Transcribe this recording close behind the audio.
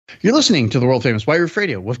You're listening to the world-famous White Roof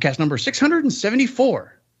Radio, Woofcast number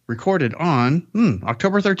 674, recorded on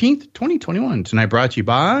October 13th, 2021. Tonight brought to you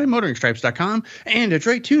by motoringstripes.com and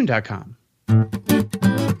DetroitTune.com.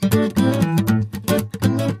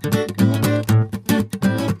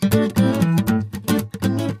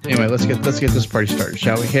 Anyway, let's get this party started,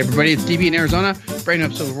 shall we? Hey, everybody, it's DB in Arizona. Brand new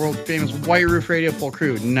episode of the world-famous White Roof Radio, full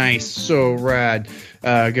crew. Nice, so rad.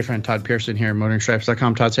 Good friend Todd Pearson here,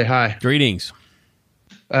 motoringstripes.com. Todd, say hi. Greetings.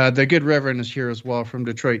 The good Reverend is here as well from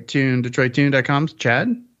Detroit Tune, DetroitTune.com.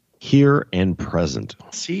 Chad? Here and present.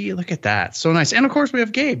 See, look at that. So nice. And, of course, we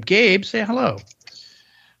have Gabe. Gabe, say hello.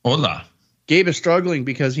 Hola. Gabe is struggling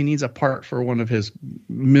because he needs a part for one of his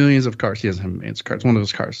millions of cars. He doesn't have millions of cars. One of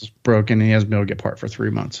his cars is broken, and he hasn't been able to get part for 3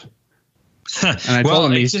 months. And I told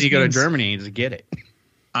him he needs to go to Germany to get it.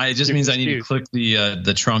 It just means I need to click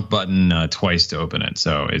the trunk button twice to open it.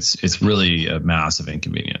 So it's really a massive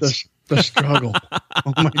inconvenience. The struggle.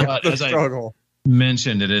 Oh my God, the struggle. I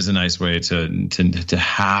mentioned, it is a nice way to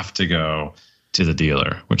have to go to the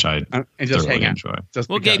dealer, which I just thoroughly enjoy.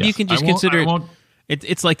 Well, Gabe, you can just consider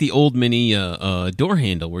it's like the old mini door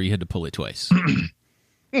handle where you had to pull it twice.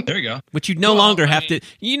 There you go. But you no longer have to.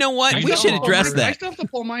 You know what? We should address that. I still have to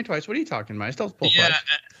pull mine twice. What are you talking about? I still have to pull twice.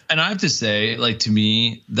 And I have to say, like, to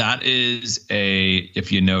me, that is a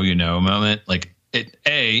if you know moment. Like,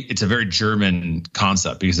 it's a very German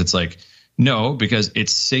concept because it's like, no, because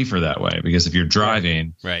it's safer that way. Because if you're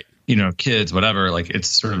driving, right, kids, whatever, like, it's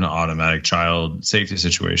sort of an automatic child safety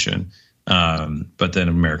situation. But then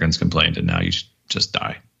Americans complained, and now you should just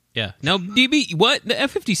die. Yeah. Now, DB, what? The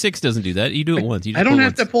F-56 doesn't do that. You do it once. You just I don't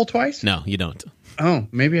have to pull twice? No, you don't. Oh,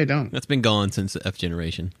 maybe I don't. That's been gone since the F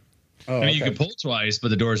generation. Oh, I mean, you can pull twice, but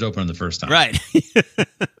the door's open the first time. Right.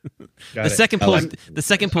 The second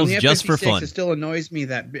pull's just for fun. It still annoys me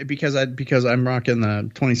that because I'm rocking the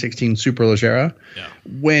 2016 Superleggera. Yeah.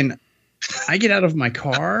 When I get out of my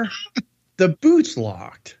car, the boot's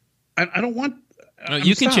locked. I don't want.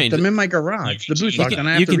 You can change it. I'm in my garage. The boot's locked, and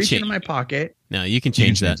I have to reach into my pocket. No, you can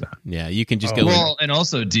change that. Yeah, you can just go. Well, and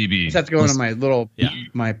also DB. I just have to go into my little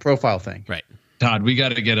my profile thing. Right. Todd, we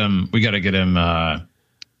got to get him. We got to get him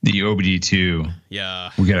the OBD2. Yeah.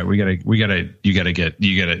 You got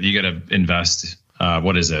to invest.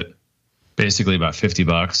 What is it? Basically about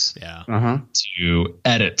 $50. Yeah. To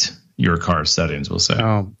edit your car settings, we'll say.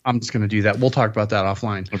 Oh, I'm just going to do that. We'll talk about that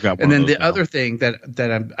offline. And then the other thing that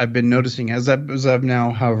I've been noticing as I've now,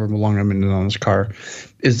 however long I've been on this car,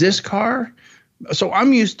 is this car. So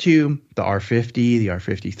I'm used to the R50, the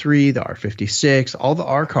R53, the R56, all the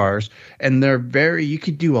R cars, and you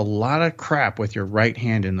could do a lot of crap with your right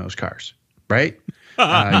hand in those cars, right?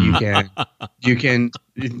 You can,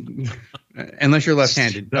 unless you're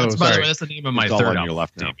left-handed. By the way, that's the name of my third album. Your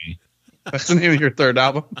left now. That's the name of your third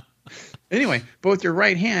album. Anyway, but with your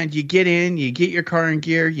right hand, you get in, you get your car in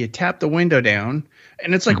gear, you tap the window down,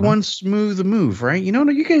 and it's like one smooth move, right?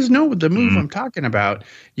 You guys know the move I'm talking about.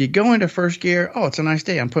 You go into first gear. Oh, it's a nice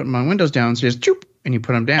day. I'm putting my windows down. So you just choop, and you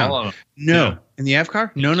put them down. In the F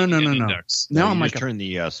car? No. Now I'm like turn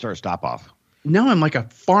the start stop off. Now I'm like a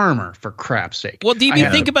farmer, for crap's sake. Well, DB,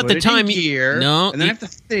 think about the time gear, and then I have to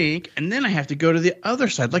think, and then I have to go to the other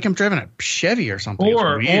side, like I'm driving a Chevy or something.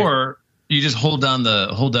 Or you just hold down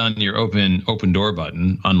your open door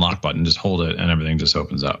button, unlock button, just hold it, and everything just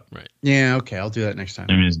opens up. Right. Yeah. Okay. I'll do that next time.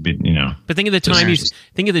 I mean, But think of the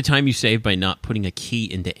time you save by not putting a key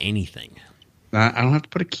into anything. I don't have to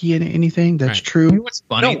put a key into anything. That's true. You know what's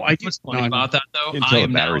funny? What's funny about that though? Until the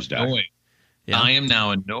batteries die. Yeah. I am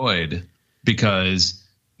now annoyed because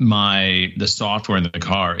the software in the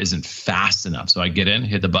car isn't fast enough. So I get in,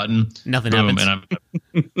 hit the button, nothing boom, happens, and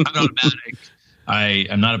I'm automatic.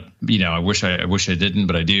 I'm not I wish I didn't,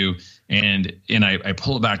 but I do. And I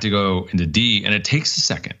pull it back to go into D, and it takes a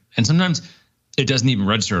second. And sometimes it doesn't even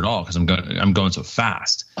register at all because I'm going so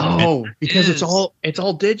fast. Oh, because it's all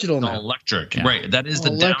digital now. All electric. Yeah. Right. That is the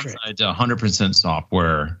downside to 100%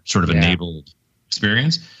 software sort of enabled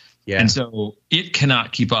experience. Yeah. And so it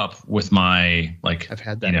cannot keep up with my I've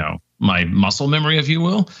had that. My muscle memory, if you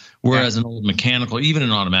will. Whereas an old mechanical, even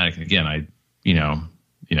an automatic, again,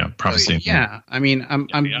 probably same thing. Yeah, I mean, I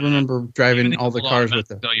remember driving all the cars with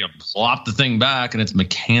you plop the thing back and it's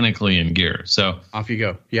mechanically in gear. So off you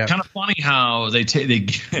go. Yeah, kind of funny how they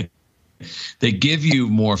give you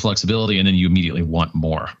more flexibility and then you immediately want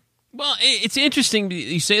more. Well, it's interesting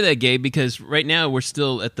you say that, Gabe, because right now we're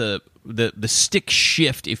still at the stick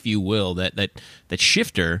shift, if you will, that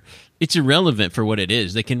shifter. It's irrelevant for what it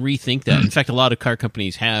is. They can rethink that. In fact, a lot of car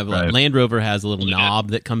companies have. Like Land Rover has a little knob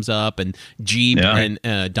that comes up, and Jeep and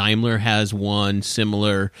Daimler has one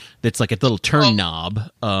similar that's like a little turn knob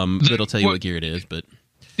that'll tell you what gear it is. But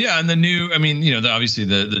Yeah, and the new, I mean, obviously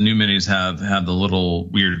the new minis have the little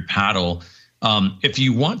weird paddle. If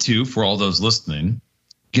you want to, for all those listening,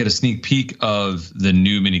 get a sneak peek of the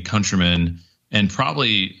new Mini Countryman and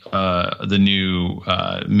probably the new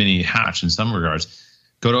Mini Hatch in some regards,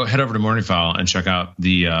 head over to Morning File and check out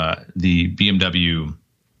the BMW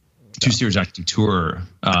 2 Series Active Tour.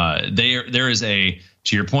 There is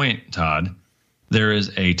to your point, Todd, there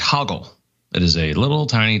is a toggle. It is a little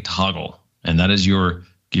tiny toggle, and that is your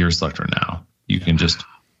gear selector now. You can just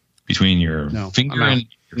between your finger and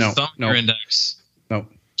your thumb, your index. No.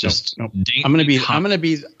 Just no. I'm gonna be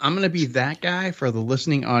that guy for the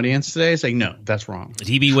listening audience today. Saying no, that's wrong.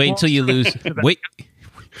 DB, wait until you lose.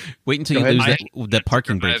 Wait until you lose that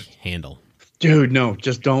parking brake handle. Dude, no,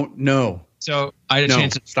 just don't. No. So I had a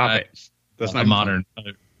chance to stop it. That's not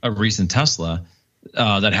a recent Tesla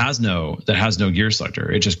that has no gear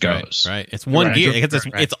selector. It just goes. Right. It's one gear.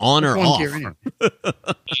 It's on or off.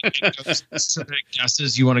 It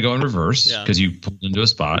guesses you want to go in reverse because you pulled into a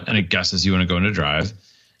spot, and it guesses you want to go into drive.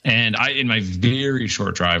 And in my very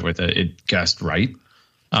short drive with it guessed right.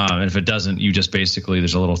 And if it doesn't, you just basically,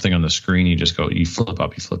 there's a little thing on the screen. You just go, you flip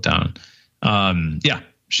up, you flip down.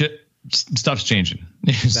 Shit. Stuff's changing.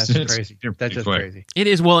 That's crazy. That's just crazy. It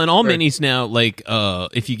is. Well, and all minis now, like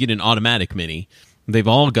if you get an automatic mini, they've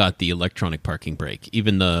all got the electronic parking brake.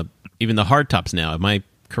 Even the hardtops now. Am I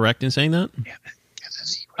correct in saying that?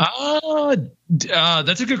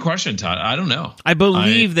 That's a good question, Todd. I don't know. I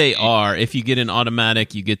believe they are. If you get an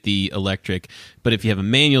automatic, you get the electric. But if you have a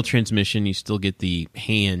manual transmission, you still get the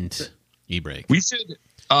hand e-brake. We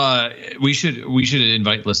should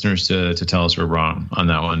invite listeners to tell us we're wrong on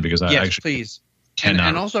that one, because I actually please.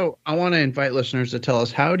 And also, I want to invite listeners to tell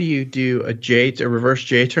us, how do you do a reverse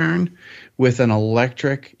J turn with an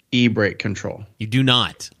electric e-brake control? You do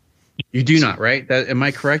not. You do not, right? Am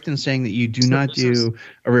I correct in saying that you do not do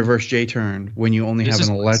a reverse J turn when you only have an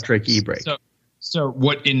electric e-brake? So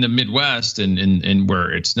what in the Midwest and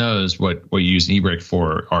where it snows, what you use an e-brake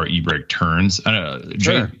for are e-brake turns.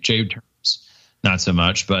 J turns, not so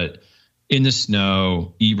much, but in the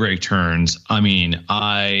snow, e-brake turns. I mean,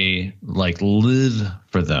 I live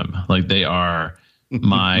for them. Like they are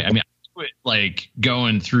my. I mean, I do it like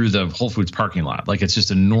going through the Whole Foods parking lot. Like it's just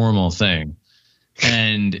a normal thing,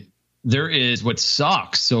 and there is what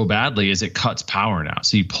sucks so badly is it cuts power now.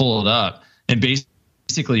 So you pull it up and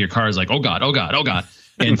basically your car is like, oh God. And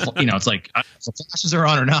it's like, the flashes are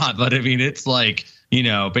on or not, but I mean, it's like,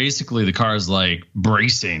 basically the car is like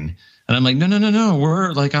bracing, and I'm like, no.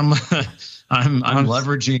 We're like, I'm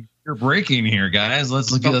leveraging your braking here, guys.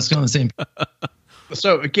 Let's go on the same.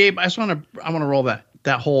 So Gabe, I want to roll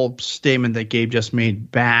that whole statement that Gabe just made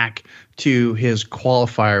back to his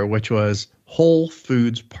qualifier, which was Whole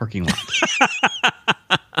Foods parking lot.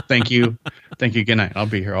 Thank you. Good night. I'll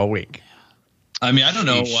be here all week. I mean, I don't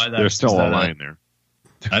know why there's still a line there.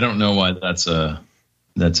 I don't know why that's a.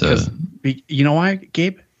 You know why,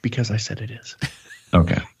 Gabe? Because I said it is.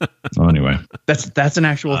 Okay. Well, anyway, that's an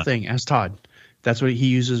actual thing. Ask Todd. That's what he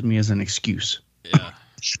uses me as an excuse. Yeah.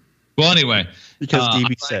 Well, anyway, because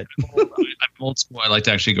DB said I'm old school. I like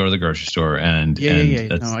to actually go to the grocery store and yeah.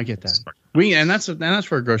 No, I get that. That's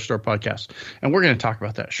for a grocery store podcast, and we're going to talk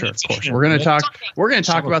about that. Sure, of course. We're going to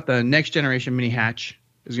talk about the next generation mini hatch.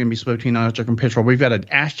 Is going to be split between electric and petrol. We've got an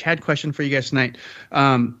Ask Chad question for you guys tonight,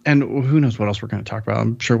 and who knows what else we're going to talk about.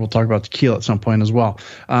 I'm sure we'll talk about tequila at some point as well.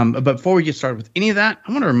 But before we get started with any of that,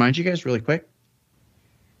 I want to remind you guys really quick.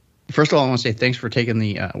 First of all, I want to say thanks for taking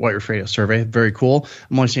the What You're Afraid Of survey. Very cool.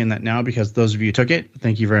 I'm only saying that now because those of you who took it,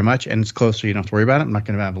 thank you very much. And it's close, so you don't have to worry about it. I'm not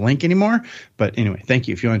going to have a link anymore. But anyway, thank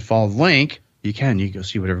you. If you want to follow the link, you can. You go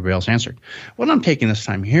see what everybody else answered. What I'm taking this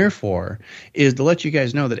time here for is to let you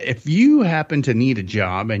guys know that if you happen to need a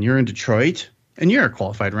job and you're in Detroit and you're a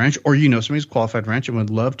qualified ranch, or somebody who's a qualified ranch and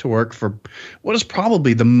would love to work for what is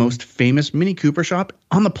probably the most famous Mini Cooper shop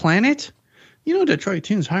on the planet, Detroit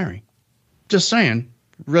Tune's hiring. Just saying.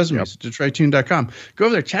 Resumes at DetroitTune.com. Go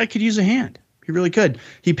over there. Chad could use a hand. He really could.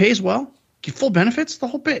 He pays well. Get full benefits, the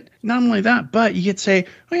whole bit. Not only that, but you get to say,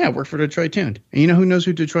 oh, yeah, I work for Detroit Tuned. And you know who knows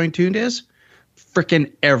who Detroit Tuned is?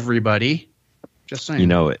 Freaking everybody. Just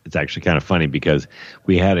saying. It's actually kind of funny because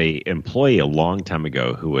we had a employee a long time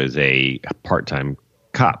ago who was a part-time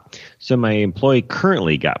cop. So my employee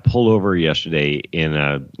currently got pulled over yesterday in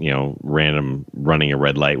a, random running a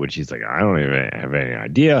red light, which he's like, I don't even have any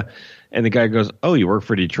idea. And the guy goes, oh, you work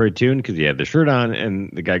for Detroit Tune? Because he had the shirt on. And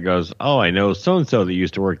the guy goes, oh, I know so-and-so that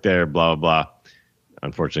used to work there, blah, blah, blah.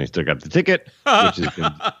 Unfortunately, still got the ticket, which has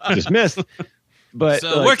been dismissed. But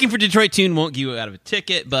so working for Detroit Tune won't get you out of a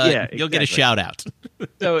ticket, but you'll get a shout out.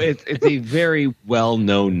 So it's a very well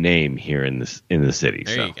known name here in the city.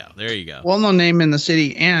 There you go. Well known name in the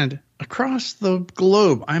city and across the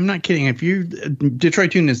globe. I'm not kidding. If you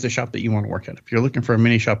Detroit Tune is the shop that you want to work at. If you're looking for a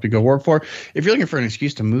mini shop to go work for, if you're looking for an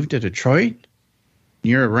excuse to move to Detroit,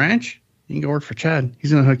 near a ranch, you can go work for Chad.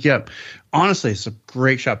 He's gonna hook you up. Honestly, it's a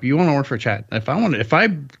great shop. You want to work for Chad. If I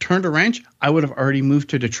turned a wrench, I would have already moved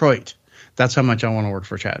to Detroit. That's how much I want to work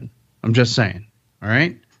for Chad. I'm just saying. All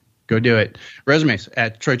right? Go do it. Resumes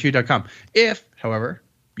at Detroit2.com. If, however,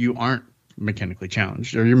 you aren't mechanically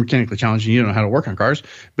challenged or you're mechanically challenged and you don't know how to work on cars,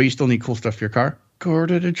 but you still need cool stuff for your car, go over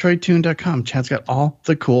to Detroit2.com. Chad's got all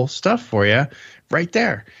the cool stuff for you right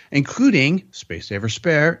there, including Space Saver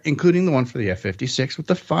Spare, including the one for the F56 with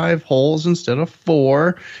the 5 holes instead of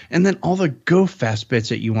 4, and then all the go fast bits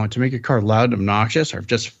that you want to make your car loud and obnoxious or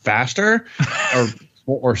just faster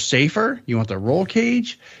or safer. You want the roll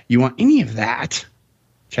cage. You want any of that.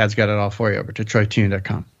 Chad's got it all for you over to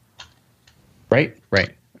Detroit2.com. Right.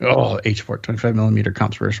 Oh, H-Port 25 millimeter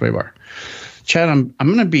comps rear sway bar. Chad,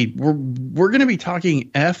 we're gonna be talking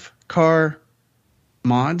F car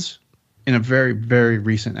mods in a very, very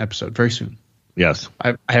recent episode, very soon. Yes,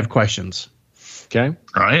 I have questions. Okay,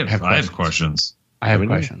 I have questions. I have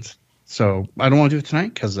questions. So I don't want to do it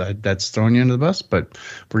tonight because that's throwing you under the bus, but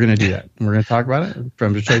we're going to do that. We're going to talk about it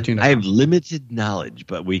from Detroit. I have limited knowledge,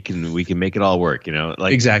 but we can make it all work.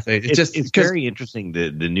 Like exactly. It's very interesting.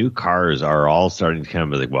 The new cars are all starting to kind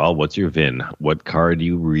of be like, well, what's your VIN? What car do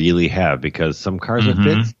you really have? Because some cars it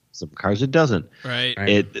fits, some cars it doesn't.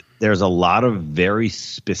 Right. There's a lot of very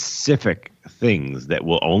specific things that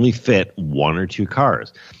will only fit one or two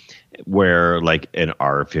cars. Where like an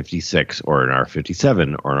R56 or an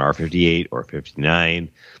R57 or an R58 or 59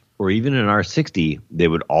 or even an R60, they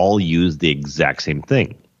would all use the exact same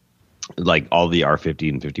thing. Like all the R50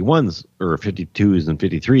 and 51s or 52s and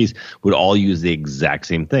 53s would all use the exact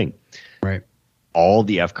same thing. Right. All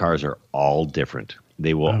the F cars are all different.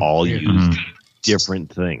 They will all use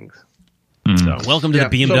different things. So, welcome to the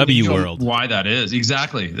BMW world. Why that is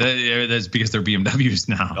exactly that's because they're BMWs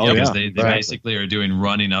now. Because they basically are doing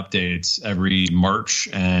running updates every March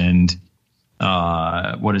and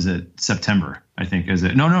what is it? September, I think. Is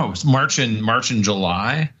it? No, it's March and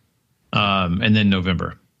July, and then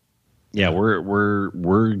November. Yeah,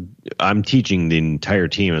 I'm teaching the entire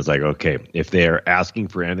team. It's like, okay, if they're asking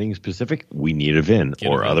for anything specific, we need a VIN,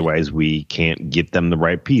 otherwise we can't get them the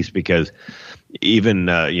right piece because. Even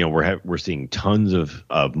we're seeing tons of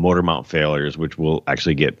motor mount failures, which we'll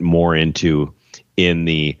actually get more into in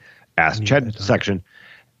the Ask Chad section.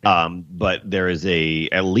 But there is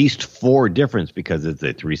at least 4 difference because it's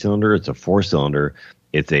a 3-cylinder, it's a 4-cylinder,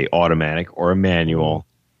 it's a automatic or a manual.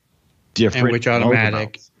 Different and which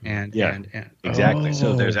automatic and exactly.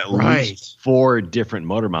 So there's at least 4 different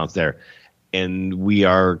motor mounts there, and we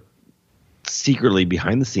are secretly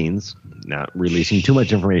behind the scenes, not releasing too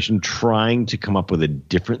much information, trying to come up with a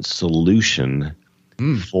different solution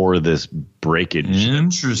for this breakage.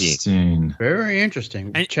 Interesting. Very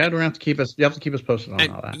interesting. And Chad, you have to keep us posted on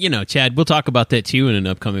all that. Chad, we'll talk about that too in an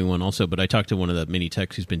upcoming one also, but I talked to one of the mini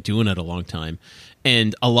techs who's been doing it a long time.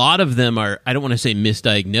 And a lot of them are, I don't want to say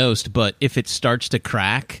misdiagnosed, but if it starts to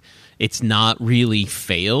crack, it's not really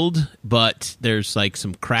failed, but there's like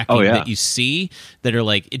some cracking that you see that are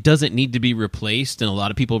like, it doesn't need to be replaced. And a lot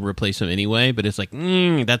of people replace them anyway, but it's like,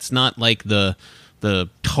 that's not like the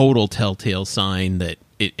total telltale sign that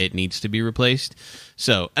it needs to be replaced.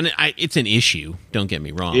 So, and it's an issue. Don't get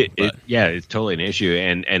me wrong. It's totally an issue.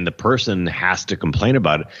 And the person has to complain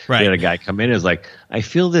about it. Right. We had a guy come in and is like, I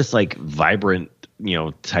feel this like vibrant,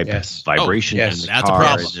 type of vibration in the that's car. A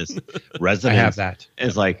problem. This resonance. I have that.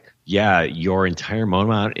 It's like, your entire motor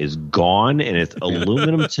mount is gone and it's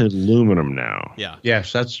aluminum to aluminum now. Yeah.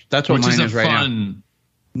 Yes, that's what mine is right now.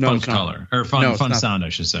 Fun color or fun sound, I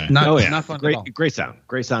should say. Not fun at all. Great sound,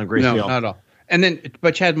 great feel. No, not at all. And then,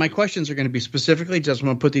 but Chad, my questions are going to be specifically, just I'm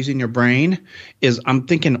going to put these in your brain, is I'm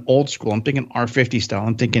thinking old school. I'm thinking R50 style.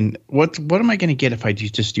 I'm thinking, what am I going to get if I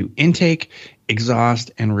just do intake, exhaust,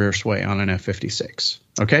 and rear sway on an F56?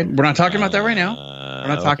 Okay? We're not talking about that right now. We're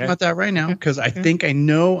not talking about that right now because I think I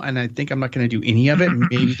know, and I think I'm not going to do any of it,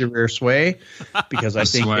 maybe the rear sway, because I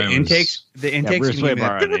think the intakes rear sway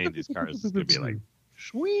bar on any of these cars is going to be like,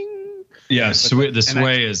 swing. Yeah, the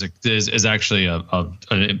sway is actually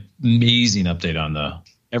an amazing update on the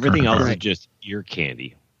everything else is just ear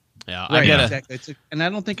candy. Yeah, exactly. And I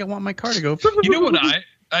don't think I want my car to go. You know what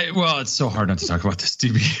well, it's so hard not to talk about this,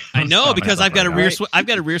 DB. I know because I've got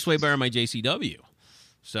a rear sway bar on my JCW.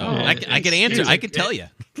 So I can answer. I can tell you.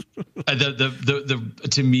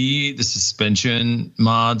 To me, the suspension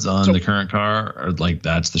mods on the current car are like,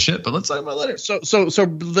 that's the shit. But let's talk about later. So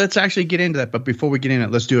let's actually get into that. But before we get in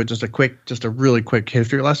it, let's do it just a really quick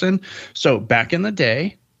history lesson. So back in the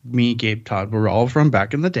day, me, Gabe, Todd, we're all from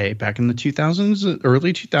back in the day, back in the 2000s,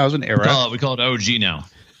 early 2000 era. We call it OG now.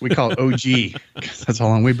 We call it OG because that's how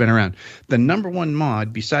long we've been around. The number one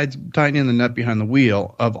mod, besides tightening the nut behind the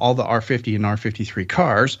wheel of all the R50 and R53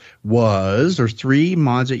 cars, there's three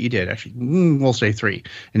mods that you did. Actually, we'll say three.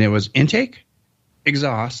 And it was intake,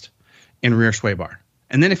 exhaust, and rear sway bar.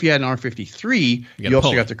 And then if you had an R53, you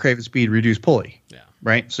also got the Craven Speed reduced pulley. Yeah.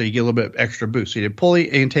 Right? So you get a little bit extra boost. So you did pulley,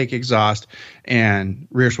 intake, exhaust, and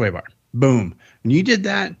rear sway bar. Boom. When you did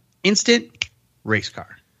that, instant race car.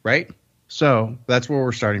 Right? So that's where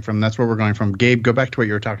we're starting from. That's where we're going from. Gabe, go back to what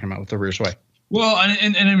you were talking about with the rear sway. Well,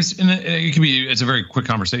 it's a very quick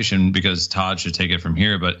conversation because Todd should take it from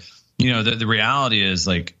here. But the reality is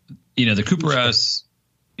like, the Cooper S,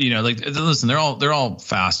 listen, they're all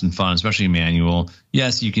fast and fun, especially manual.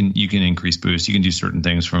 Yes, you can increase boost. You can do certain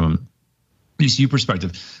things from a ECU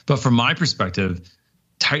perspective, but from my perspective,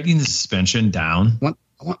 tightening the suspension down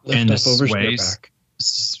and the sways.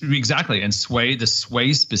 Exactly. And the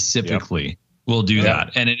sway specifically will do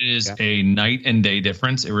that. And it is a night and day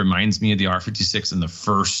difference. It reminds me of the R56 in the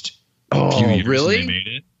first few years really? They made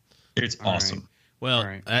it. It's awesome.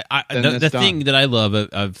 Right. Well, the thing that I love,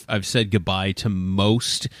 I've said goodbye to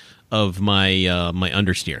most of my my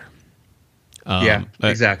understeer.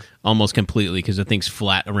 Exactly. Almost completely, because the thing's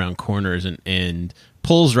flat around corners and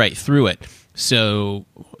pulls right through it. So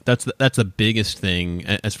that's the biggest thing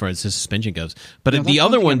as far as the suspension goes. But the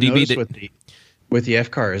other one, DB, with the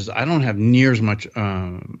F car is I don't have near as much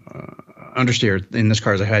understeer in this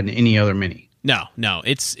car as I had in any other Mini. No,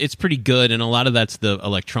 it's pretty good, and a lot of that's the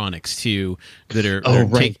electronics too that are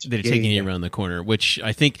taking you around the corner. Which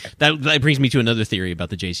I think that brings me to another theory about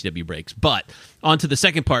the JCW brakes. But on to the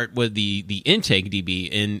second part with the intake, DB,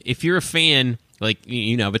 and if you're a fan like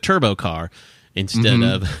of a turbo car instead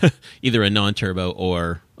of either a non-turbo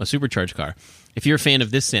or a supercharged car, if you're a fan of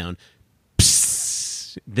this sound,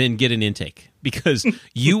 then get an intake, because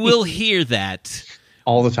you will hear that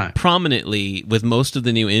all the time prominently with most of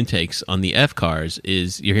the new intakes on the F cars.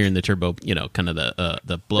 Is you're hearing the turbo, kind of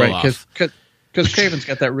the blow off. Because Craven's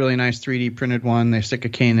got that really nice 3D printed one. They stick a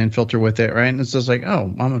K&N filter with it, right? And it's just like,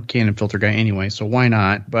 oh, I'm a K&N filter guy anyway, so why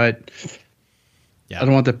not? But I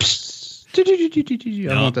don't want the I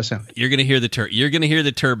don't want that sound. You're gonna hear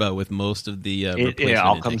the turbo with most of the it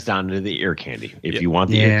all comes down to the ear candy. If you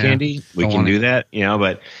want the ear candy, we can do that.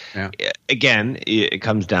 But again, it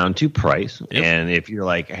comes down to price. Yep. And if you're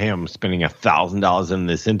like, hey, I'm spending $1,000 in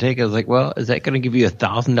this intake, I was like, well, is that going to give you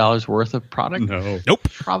 $1,000 worth of product? No. Nope.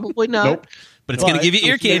 Probably not. Nope. But it's going to give you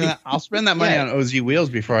ear candy. I'll spend that money on OZ wheels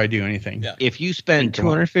before I do anything. Yeah. If you spend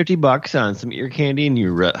 $250 on some ear candy and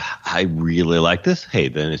I really like this, hey,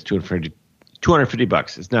 then it's $250.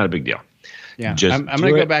 It's not a big deal. Yeah, I'm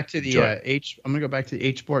going to go back to the I'm going to go back to the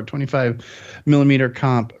H Sport 25 millimeter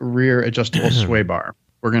comp rear adjustable sway bar.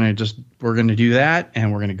 We're going to do that,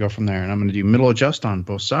 and we're going to go from there. And I'm going to do middle adjust on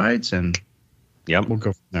both sides, and we'll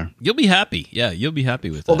go from there. You'll be happy. Yeah, you'll be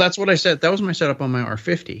happy with that. Well, that's what I said. That was my setup on my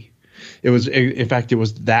R50. It was, in fact, it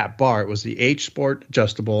was that bar. It was the H Sport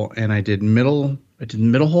adjustable, and I did middle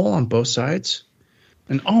hole on both sides,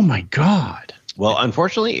 and oh my god. Well,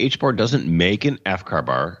 unfortunately, H Sport doesn't make an F car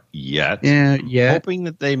bar yet. Yeah. Hoping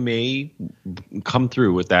that they may come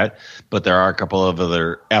through with that, but there are a couple of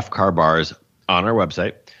other F car bars on our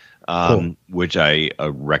website, which I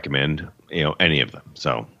recommend. Any of them.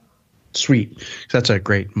 So sweet. That's a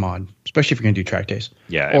great mod, especially if you're going to do track days.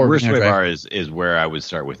 Yeah, or rear sway bar is where I would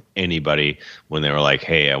start with anybody when they were like,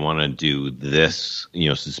 "Hey, I want to do this,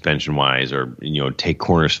 suspension wise, or take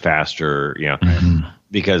corners faster."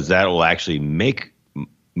 Because that will actually make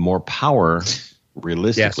more power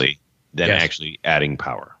realistically than actually adding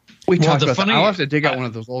power. We talked about that. I'll have to dig out one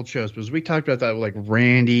of those old shows, because we talked about that with like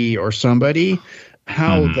Randy or somebody,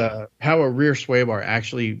 how a rear sway bar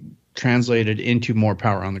actually translated into more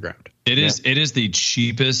power on the ground. It is the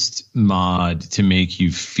cheapest mod to make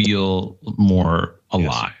you feel more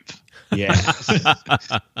alive. Yes.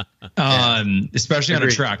 Especially on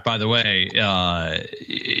a track, by the way,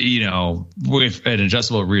 with an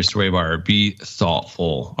adjustable rear sway bar, be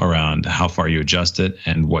thoughtful around how far you adjust it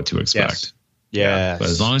and what to expect. Yes. But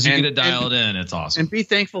as long as you get it dialed in, it's awesome. And be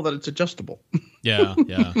thankful that it's adjustable. Yeah.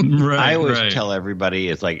 Right. I always tell everybody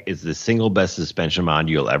it's the single best suspension mod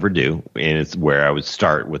you'll ever do, and it's where I would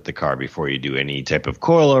start with the car before you do any type of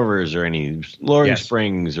coilovers or any lowering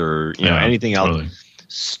springs or anything else.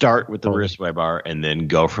 start with the rear sway bar and then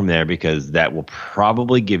go from there, because that will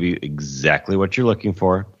probably give you exactly what you're looking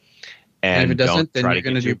for. And if it doesn't, then you're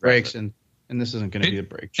going to do brakes, and this isn't going to be a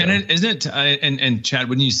brake show. And isn't it? And Chad,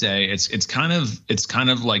 wouldn't you say it's kind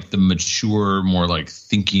of like the mature, more like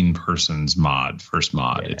thinking person's first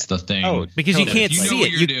mod. Yeah. It's the thing because you can't see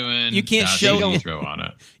it. You can't show it. Throw on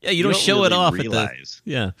it. Yeah, you don't show it off realize.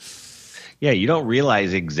 Yeah, you don't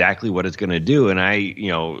realize exactly what it's going to do. And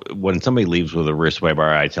when somebody leaves with a rear sway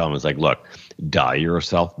bar, I tell them, it's like, look, dial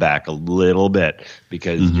yourself back a little bit,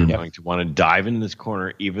 because you're going to want to dive in this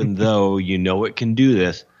corner, even though you know it can do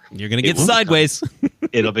this. You're going to get sideways.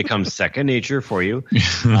 It'll become second nature for you.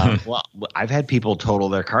 Well, I've had people total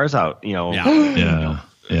their cars out, Yeah.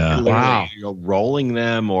 Wow. Rolling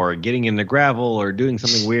them or getting in the gravel or doing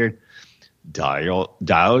something weird. Dial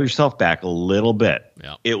yourself back a little bit.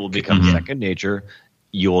 Yeah. It will become second nature.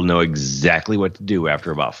 You will know exactly what to do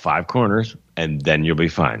after about 5 corners, and then you'll be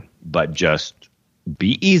fine. But just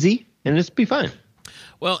be easy, and just be fine.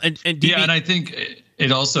 Well, and I think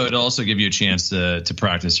it also give you a chance to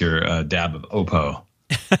practice your dab of Oppo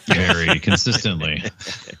very consistently.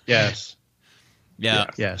 Yes. Yeah.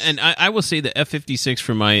 Yes. And I will say the F56,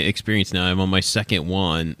 from my experience now, I'm on my second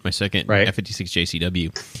F56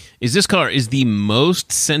 JCW, is this car is the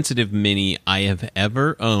most sensitive Mini I have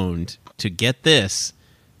ever owned to, get this,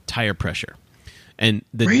 tire pressure. And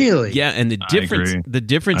really? Yeah, and the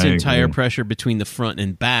difference in tire pressure between the front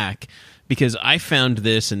and back, because I found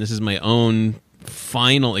this, and this is my own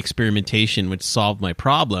final experimentation which solved my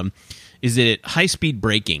problem, is that at high-speed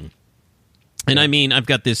braking, and I mean, I've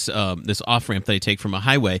got this off-ramp that I take from a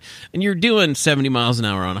highway, and you're doing 70 miles an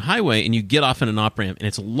hour on a highway, and you get off in an off-ramp, and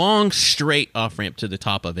it's a long, straight off-ramp to the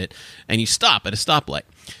top of it, and you stop at a stoplight.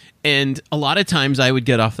 And a lot of times I would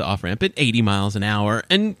get off the off-ramp at 80 miles an hour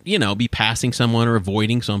and, be passing someone or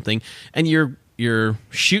avoiding something, and you're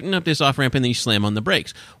shooting up this off-ramp, and then you slam on the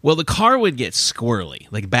brakes. Well, the car would get squirrely.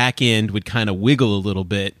 Like, back end would kind of wiggle a little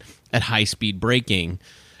bit at high-speed braking.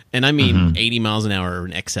 And I mean 80 miles an hour or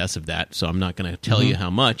in excess of that, so I'm not going to tell you how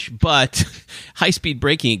much. But high-speed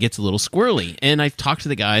braking, it gets a little squirrely. And I've talked to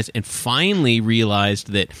the guys and finally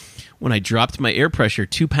realized that when I dropped my air pressure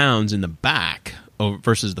 2 pounds in the back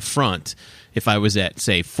versus the front, if I was at,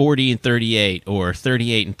 say, 40 and 38 or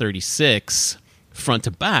 38 and 36 front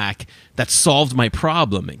to back, that solved my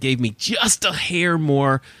problem. It gave me just a hair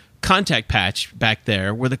more contact patch back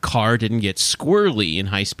there where the car didn't get squirrely in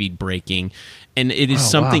high-speed braking. And it is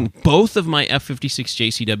something both of my F56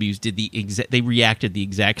 JCWs did they reacted the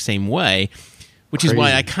exact same way, which is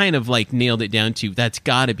why I kind of like nailed it down to that's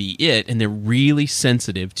got to be it. And they're really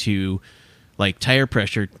sensitive to like tire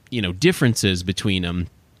pressure, differences between them.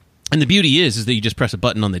 And the beauty is that you just press a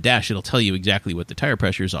button on the dash. It'll tell you exactly what the tire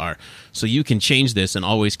pressures are. So you can change this and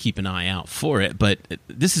always keep an eye out for it. But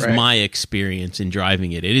this is my experience in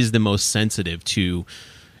driving it. It is the most sensitive to,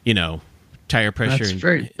 tire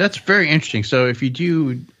pressure. That's very interesting. So if you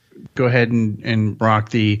do go ahead and rock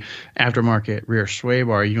the aftermarket rear sway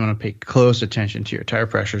bar, you want to pay close attention to your tire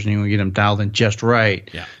pressures, and you want to get them dialed in just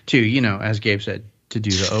right to, as Gabe said, to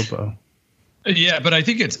do the Oppo. Yeah, but I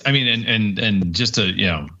think and just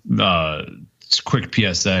a quick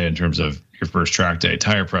PSA in terms of your first track day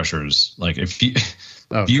tire pressures. Like if you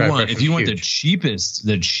want the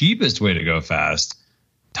cheapest way to go fast,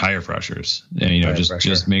 tire pressers, and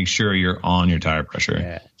just make sure you're on your tire pressure.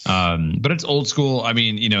 Yeah. But it's old school. I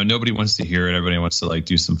mean, nobody wants to hear it. Everybody wants to like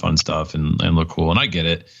do some fun stuff and look cool, and I get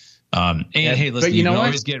it. Hey, listen, you can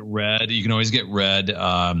always get red. You can always get red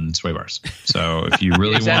sway bars. So if you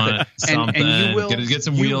really want something, and get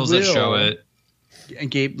some wheels that show it. And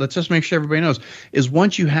Gabe, let's just make sure everybody knows, is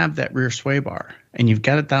once you have that rear sway bar and you've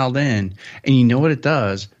got it dialed in and you know what it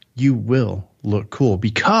does, you will look cool,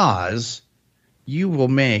 because you will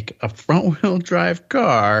make a front-wheel drive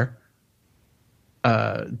car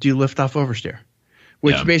do lift-off oversteer,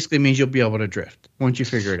 which basically means you'll be able to drift once you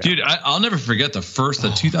figure it out. Dude, I'll never forget the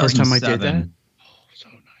 2007. First time I did that? So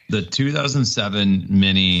nice. The 2007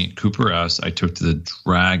 Mini Cooper S I took to the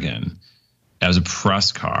Dragon as a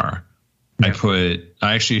press car. Yeah.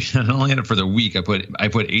 I only had it for the week. I put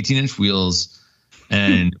 18-inch wheels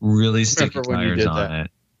and really sticky tires on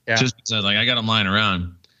it. Yeah. Just because I got them lying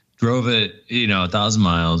around. Drove it, 1,000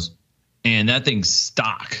 miles, and that thing's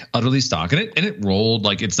utterly stock. And it rolled.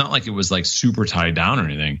 Like, it's not like it was like super tied down or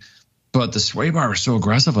anything, but the sway bar was so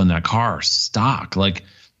aggressive on that car, stock. Like,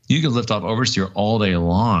 you could lift off oversteer all day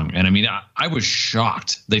long. And I mean, I was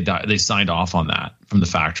shocked they signed off on that from the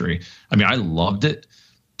factory. I mean, I loved it,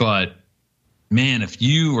 but man, if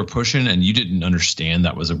you were pushing and you didn't understand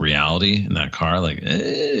that was a reality in that car, like,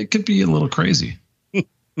 it could be a little crazy.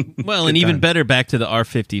 Well, and even better, back to the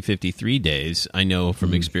R50-53 days, I know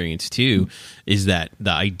from experience too, is that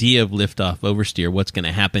the idea of liftoff oversteer, what's going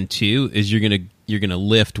to happen too is you're going to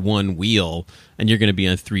lift one wheel and you're going to be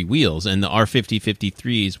on three wheels. And the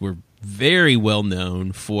R50-53s were very well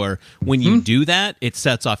known for when you do that, it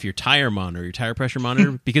sets off your tire monitor, your tire pressure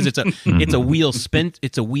monitor, because it's a wheel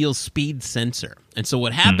speed sensor. And so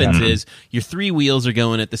what happens is your three wheels are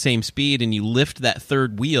going at the same speed, and you lift that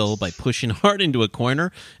third wheel by pushing hard into a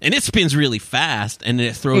corner, and it spins really fast, and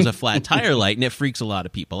it throws a flat tire light, and it freaks a lot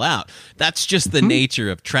of people out. That's just the nature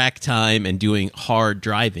of track time and doing hard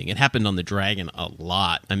driving. It happened on the Dragon a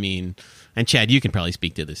lot. I mean, and Chad, you can probably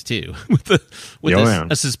speak to this too. with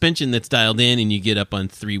a suspension that's dialed in, and you get up on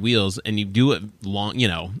three wheels, and you do it long.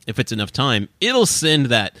 If it's enough time, it'll send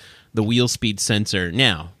the wheel speed sensor.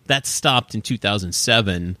 Now that stopped in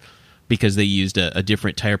 2007 because they used a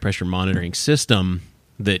different tire pressure monitoring system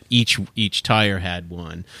that each tire had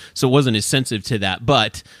one, so it wasn't as sensitive to that.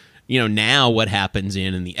 But now what happens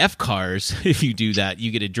in the F cars, if you do that, you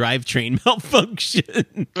get a drivetrain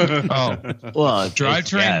malfunction. Well,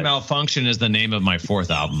 drivetrain malfunction is the name of my fourth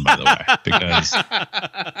album, by the way, because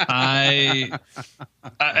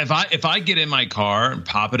if I get in my car and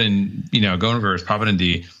pop it in, go in reverse, pop it in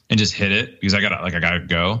D, and just hit it because I gotta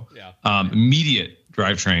go. Yeah. Immediate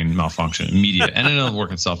drivetrain malfunction, immediate, and it'll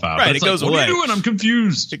work itself out. Right, it goes away. What are you doing? I'm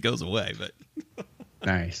confused. It goes away, but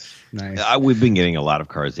Nice. We've been getting a lot of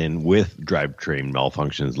cars in with drivetrain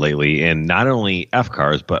malfunctions lately, and not only F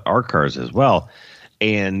cars, but R cars as well.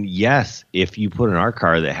 And yes, if you put an R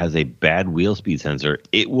car that has a bad wheel speed sensor,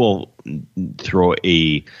 it will throw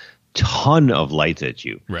a ton of lights at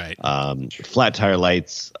you. Right. Flat tire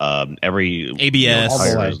lights, every ABS,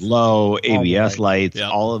 tire is low, ABS lights,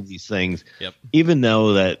 all of these things. Yep. Even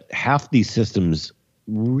though that half these systems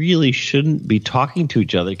really shouldn't be talking to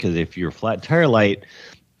each other, because if your flat tire light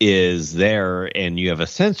is there and you have a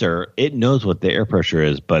sensor, it knows what the air pressure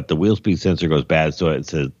is, but the wheel speed sensor goes bad, so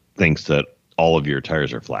it thinks that all of your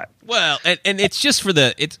tires are flat. Well, and it's just for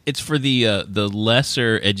it's for the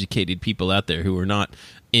lesser educated people out there who are not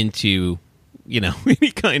into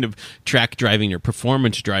any kind of track driving or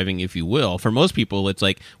performance driving, if you will. For most people, it's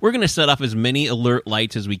like, we're going to set off as many alert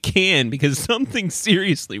lights as we can because something's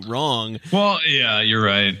seriously wrong. Well, yeah, you're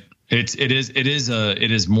right. It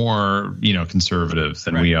is more conservative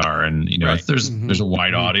than we are, and there's a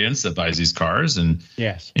wide audience that buys these cars, and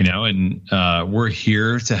we're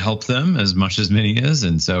here to help them as much as many is,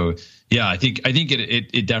 and so I think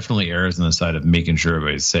it definitely errs on the side of making sure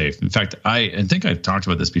everybody's safe. In fact, I think I've talked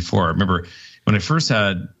about this before. I remember when I first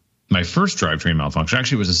had my first drivetrain malfunction.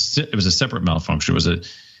 Actually, it was a separate malfunction. It was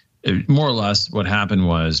more or less what happened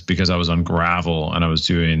was because I was on gravel and I was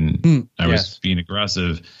was being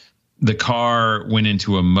aggressive. The car went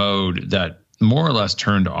into a mode that more or less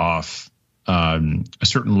turned off a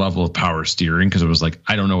certain level of power steering, because it was like,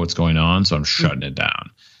 I don't know what's going on, so I'm shutting it down.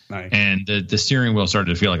 Nice. And the steering wheel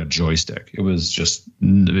started to feel like a joystick. It was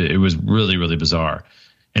really, really bizarre.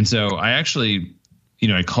 And so I actually,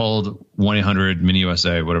 I called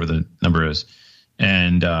 1-800-MINI-USA, whatever the number is.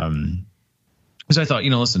 And because I thought,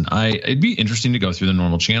 listen, it'd be interesting to go through the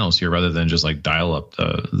normal channels here rather than just like dial up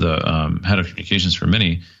the head of communications for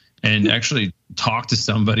Mini, and actually talk to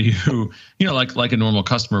somebody who, like a normal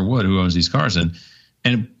customer would, who owns these cars. And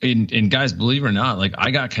guys, believe it or not, like,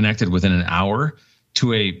 I got connected within an hour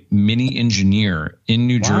to a Mini engineer in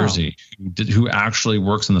New Jersey who actually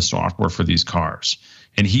works on the software for these cars.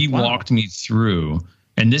 And he walked me through,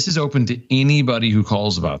 and this is open to anybody who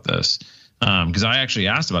calls about this. Because I actually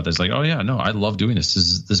asked about this, like, oh yeah, no, I love doing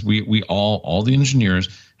this. We all the engineers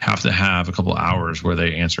have to have a couple of hours where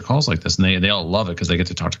they answer calls like this, and they all love it because they get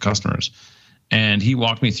to talk to customers. And he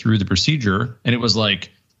walked me through the procedure, and it was like,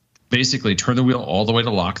 basically turn the wheel all the way to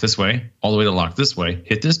lock this way, all the way to lock this way,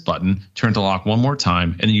 hit this button, turn to lock one more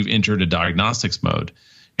time, and then you've entered a diagnostics mode.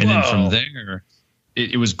 And then from there,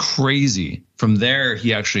 it was crazy. From there,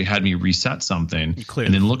 he actually had me reset something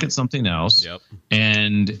and then look at something else. Yep.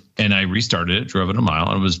 And I restarted it, drove it a mile,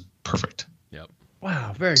 and it was perfect. Yep.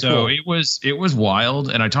 Wow, very cool. So it was wild,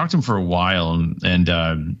 and I talked to him for a while,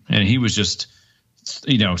 and he was just,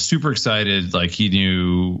 super excited. Like, he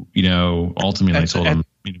knew, ultimately I told him,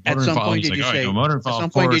 at some point, did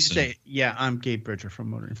you say, yeah, I'm Gabe Bridger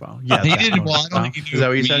from Motoring File? Yeah, he didn't. Well, I don't think he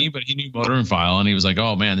knew me, but he knew Motoring File, and he was like,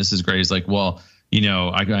 oh man, this is great. He's like, well,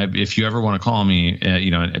 if you ever want to call me,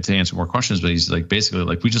 to answer more questions, but he's like, basically,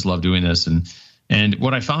 like, we just love doing this. And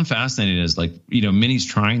what I found fascinating is, like, Mini's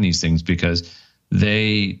trying these things because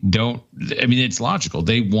they don't, it's logical.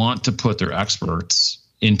 They want to put their experts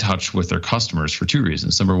in touch with their customers for two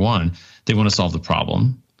reasons. Number one, they want to solve the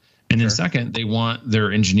problem. And then second, they want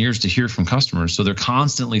their engineers to hear from customers. So they're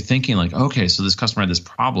constantly thinking like, okay, so this customer had this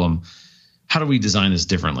problem. How do we design this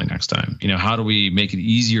differently next time? How do we make it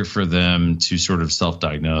easier for them to sort of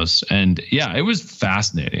self-diagnose? And yeah, it was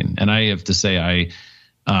fascinating. And I have to say,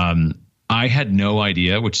 I had no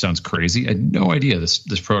idea, which sounds crazy. I had no idea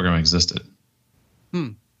this program existed.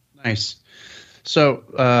 Nice. So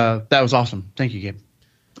that was awesome. Thank you, Gabe.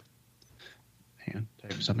 Hang on,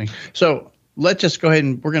 type something. So let's just go ahead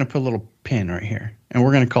and we're going to put a little pin right here. And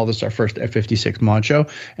we're going to call this our first F56 mod show.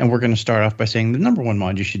 And we're going to start off by saying the number one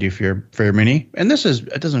mod you should do for your Mini. And I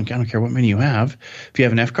don't care what Mini you have. If you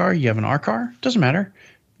have an F car, you have an R car, doesn't matter.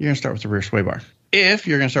 You're going to start with the rear sway bar. If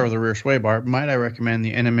you're going to start with a rear sway bar, might I recommend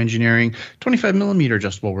the NM Engineering 25 millimeter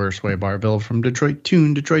adjustable rear sway bar available from Detroit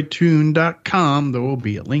Tune, DetroitTune.com. There will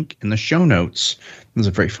be a link in the show notes. This is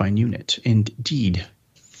a very fine unit indeed.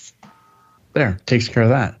 There, takes care of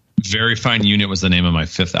that. Very Fine Unit was the name of my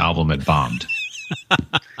 5th album. It bombed.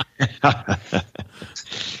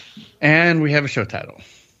 And we have a show title.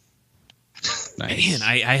 Nice. Man,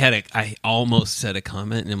 I almost said a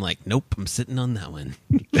comment, and I'm like, nope, I'm sitting on that one.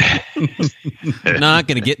 Not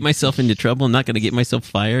going to get myself into trouble. I'm not going to get myself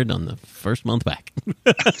fired on the first month back.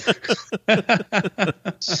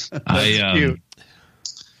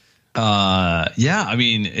 Yeah, I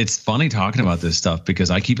mean, it's funny talking about this stuff because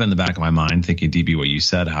I keep in the back of my mind thinking, DB, what you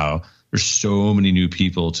said, how there's so many new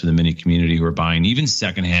people to the Mini community who are buying even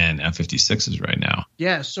secondhand F56s right now.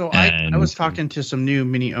 Yeah, so I was talking to some new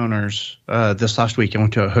Mini owners this last week. I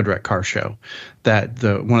went to a Hood Wreck car show that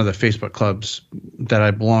one of the Facebook clubs that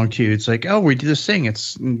I belong to. It's like, oh, we do this thing.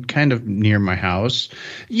 It's kind of near my house,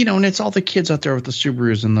 and it's all the kids out there with the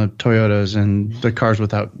Subarus and the Toyotas and the cars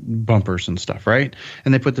without bumpers and stuff, right?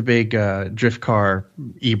 And they put the big drift car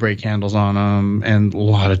e-brake handles on them and a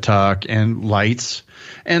lot of tuck and lights.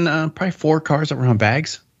 And probably 4 cars that were on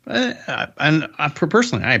bags. And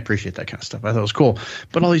personally, I appreciate that kind of stuff. I thought it was cool.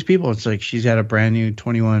 But all these people, it's like she's got a brand new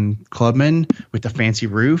 21 Clubman with the fancy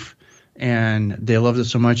roof. And they loved it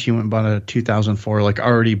so much, he went and bought a 2004, like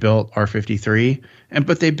already built R53.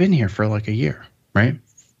 But they've been here for like a year, right?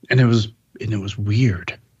 And it was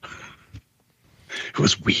weird. It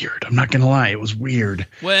was weird. I'm not going to lie. It was weird.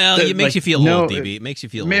 Well, it makes you feel old, DB. It makes you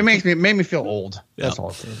feel old. It made me feel old. That's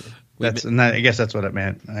all. I guess that's what it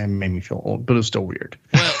meant. It made me feel old, but it was still weird.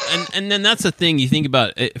 Well, and then that's the thing you think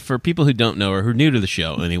about it, for people who don't know or who are new to the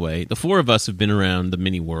show anyway. The 4 of us have been around the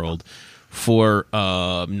Mini world for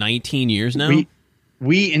 19 years now.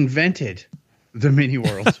 We invented the Mini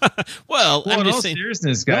world. well, I'm in just all saying,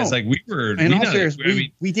 seriousnness, guys, like we were. In all seriousness,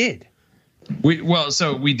 we did.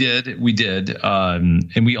 We did,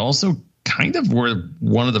 and we also kind of were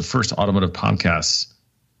one of the first automotive podcasts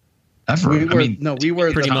ever. We were the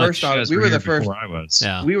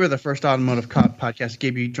first automotive podcast.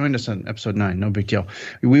 Gabe, you joined us on episode 9. No big deal.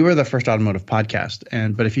 We were the first automotive podcast.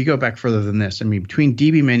 But if you go back further than this, I mean, between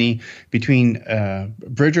DB Mini, between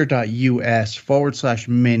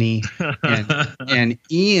Bridger.us/Mini and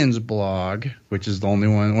Ian's blog, which is the only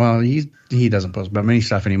one. Well, he doesn't post about Mini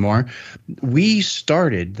stuff anymore. We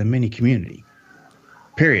started the Mini community.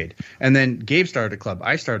 Period. And then Gabe started a club.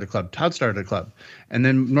 I started a club. Todd started a club. And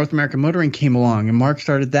then North American Motoring came along, and Mark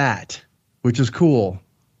started that, which was cool.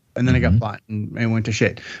 And then it got bought and went to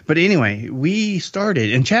shit. But anyway, we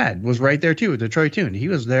started, and Chad was right there too, Detroit Tune. He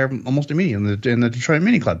was there almost immediately in the Detroit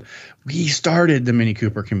Mini Club. We started the Mini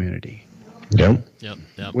Cooper community. Yep.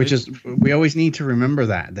 Which is, we always need to remember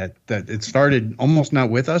that it started almost not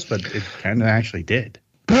with us, but it kind of actually did.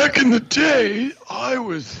 Back in the day, I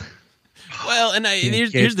was... Well, and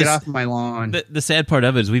here's get off my lawn. The sad part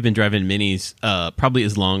of it is we've been driving Minis probably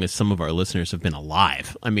as long as some of our listeners have been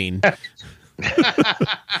alive. I mean, that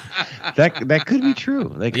could be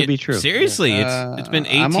true. That could be true. Seriously, it's been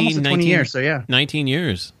 18, 19 years. So yeah, 19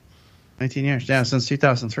 years. 19 years, yeah, since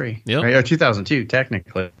 2003. Yep. Right? Or 2002,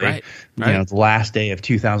 technically. Right. The last day of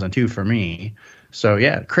 2002 for me. So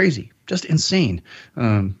yeah, crazy. Just insane.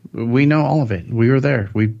 We know all of it. We were there.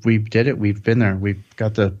 We did it. We've been there. We've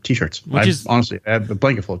got the T-shirts. Honestly, I have a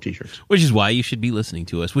blanket full of T-shirts. Which is why you should be listening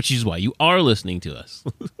to us. Which is why you are listening to us.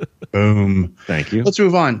 Boom. Thank you. Let's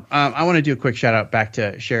move on. I want to do a quick shout out back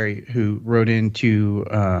to Sherry, who wrote into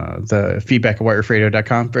the feedback at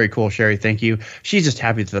whiterefradio.com. Very cool, Sherry. Thank you. She's just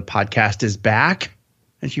happy that the podcast is back,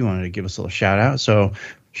 and she wanted to give us a little shout out. So,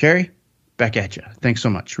 Sherry, back at you. Thanks so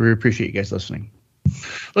much. We appreciate you guys listening.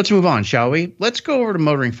 Let's move on, shall we? Let's go over to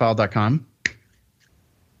motoringfile.com.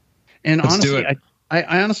 And honestly,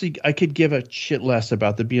 I honestly could give a shit less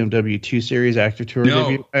about the BMW 2 Series Active Tour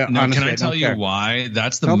review. Honestly, can I tell you why?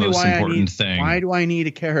 That's the most important thing. Why do I need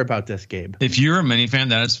to care about this, Gabe? If you're a Mini fan,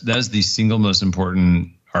 that is the single most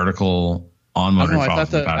important article on Motor File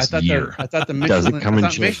for the past year. I thought the Michelin does it come in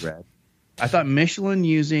shade red? I thought Michelin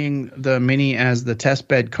using the Mini as the test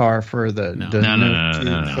bed car for the no.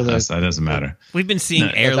 That doesn't matter. We've been seeing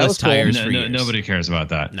airless tires for years. Nobody cares about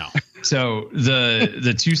that. No. So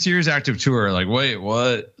the 2 Series Active Tour, like, wait,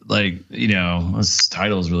 what? Like, this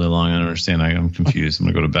title is really long. I don't understand. I'm confused. I'm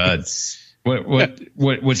gonna go to bed.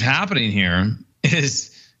 What's happening here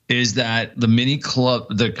is that the Mini Club,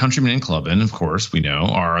 the Countryman Club, and of course we know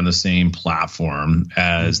are on the same platform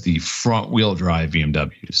as the front wheel drive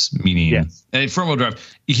BMWs, meaning front wheel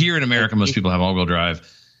drive. Here in America, most people have all wheel drive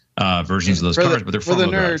versions of those cars, but they're front wheel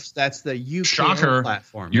drive. For the nerds, that's the UK Shocker,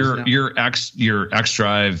 platform. Your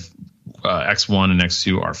X-Drive, X1 and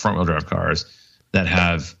X2 are front wheel drive cars that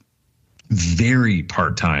have very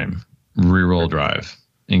part-time rear-wheel drive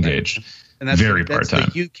engaged. And that's very part-time.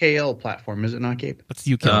 The UKL platform, is it not, Gabe? That's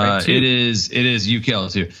the UKL. It is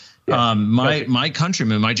UKL too. Yeah. My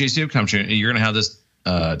Countryman, my JCO Countryman, you're gonna have this,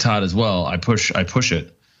 Todd, as well. I push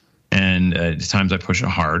it, and at times I push it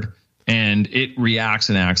hard, and it reacts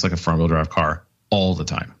and acts like a front-wheel drive car all the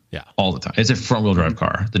time. Yeah, all the time. It's a front-wheel drive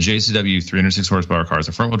car. The JCW 306 horsepower car is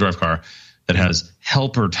a front-wheel drive car that has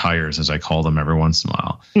helper tires, as I call them every once in a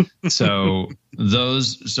while. So the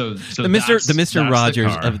Mr.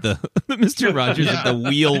 Rogers of the Mr. Rogers of the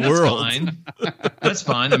wheel world. That's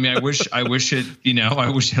fine. I mean, I wish it, I wish it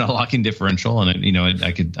had a locking differential and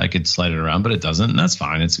it, I could slide it around, but it doesn't. And that's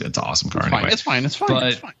fine. It's an awesome car anyway. It's fine. So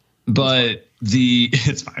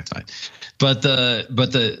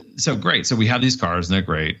great. So we have these cars and they're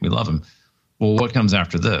great. We love them. Well, what comes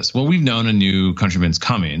after this? Well, we've known a new Countryman's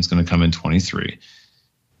coming. It's going to come in 23.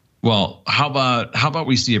 Well, how about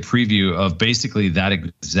we see a preview of basically that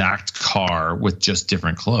exact car with just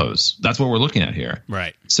different clothes? That's what we're looking at here.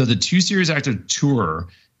 Right. So the 2 Series Active Tour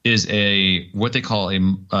is what they call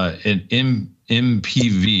an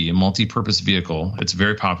MPV, a multi-purpose vehicle. It's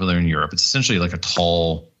very popular in Europe. It's essentially like a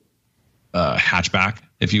tall hatchback,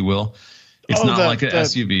 if you will. It's not like an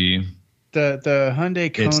SUV. The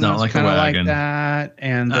Hyundai Kona is kind of like that,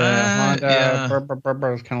 and the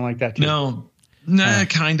Honda is kind of like that too.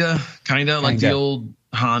 Kind of like the old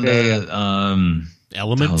Honda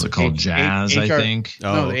Element. What's it called? Jazz, I think. The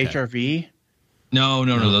HRV. No.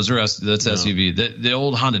 Those are that's SUV. The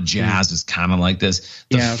old Honda Jazz is kind of like this.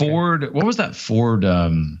 Ford. What was that Ford?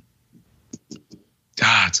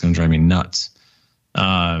 It's gonna drive me nuts.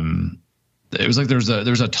 It was like there's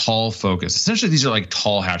a tall Focus. Essentially, these are like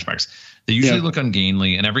tall hatchbacks. They usually look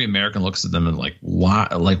ungainly, and every American looks at them and like, why?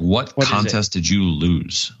 Like, what contest did you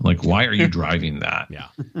lose? Like, why are you driving that? Yeah.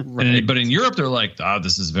 Right. But in Europe, they're like,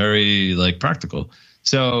 this is very like practical.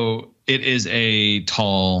 So it is a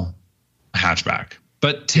tall hatchback.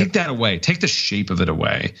 But take that away. Take the shape of it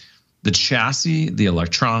away. The chassis, the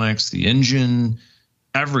electronics, the engine,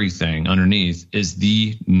 everything underneath is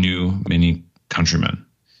the new Mini Countryman.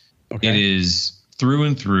 Okay. It is through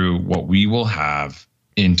and through what we will have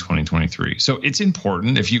in 2023. So it's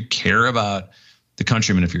important if you care about the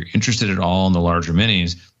Countryman, if you're interested at all in the larger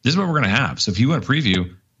minis, this is what we're going to have. So if you want a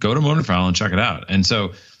preview, go to Motorfile and check it out. And so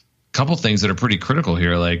a couple things that are pretty critical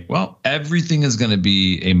here, like, well, everything is going to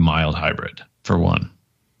be a mild hybrid for one.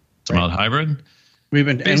 It's a mild hybrid. We've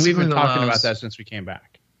been talking about that since we came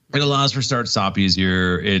back. It allows for start stop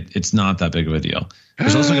easier. It's not that big of a deal.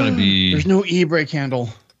 There's also going to be there's no e-brake handle.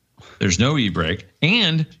 There's no e-brake,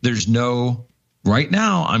 and there's no. Right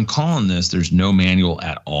now, I'm calling this. There's no manual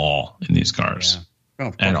at all in these cars,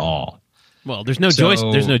 at all. Well, there's no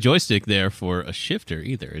joystick there for a shifter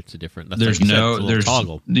either. It's a different. There's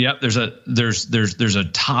toggle. Yep. There's a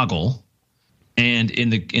toggle, and in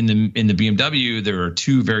the BMW there are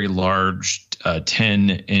two very large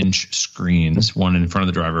 10-inch screens, one in front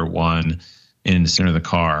of the driver, one in the center of the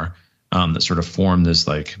car, that sort of form this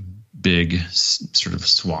like big sort of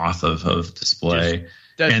swath of display.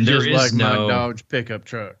 That's and just like my Dodge pickup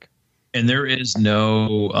truck. And there is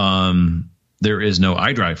no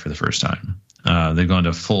iDrive for the first time. They've gone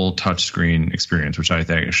to full touchscreen experience, which I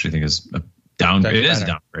actually think is a downgrade. It is a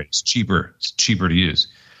downgrade. It's cheaper. It's cheaper to use.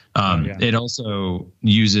 It also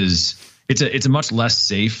uses. It's a much less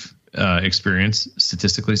safe experience,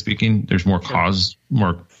 statistically speaking. There's more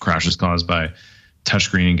crashes caused by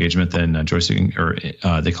touchscreen engagement than joystick, or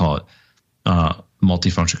they call it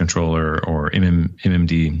multifunction controller or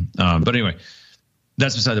MMD. But anyway,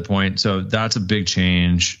 that's beside the point. So that's a big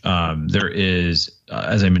change. There is,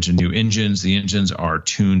 as I mentioned, new engines. The engines are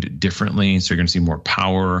tuned differently, so you're going to see more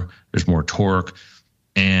power. There's more torque,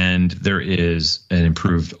 and there is an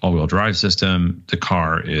improved all-wheel drive system. The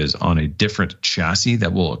car is on a different chassis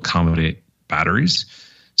that will accommodate batteries.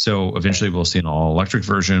 So eventually we'll see an all-electric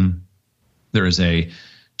version. There is a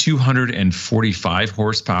 245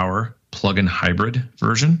 horsepower plug-in hybrid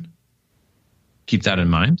version. Keep that in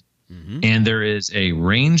mind. Mm-hmm. And there is a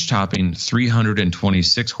range-topping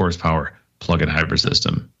 326 horsepower plug-in hybrid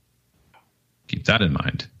system. Keep that in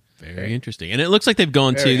mind. Very interesting. And it looks like they've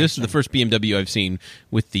gone to, this is the first BMW I've seen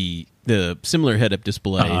with the similar head-up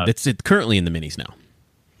display that's currently in the Minis now.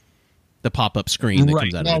 The pop-up screen that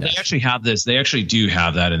comes out of the dash. They actually have this. They actually do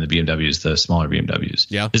have that in the BMWs, the smaller BMWs.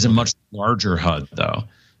 Yeah. It's a much larger HUD, though,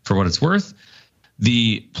 for what it's worth.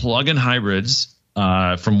 The plug-in hybrids,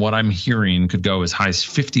 from what I'm hearing, could go as high as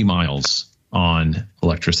 50 miles on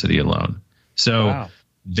electricity alone. So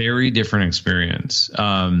very different experience.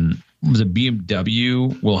 The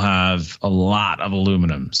BMW will have a lot of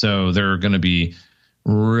aluminum. So they're going to be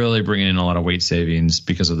really bringing in a lot of weight savings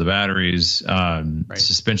because of the batteries.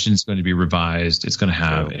 Suspension is going to be revised. It's going to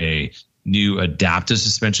have a new adaptive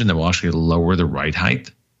suspension that will actually lower the ride height.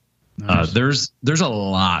 Nice. There's a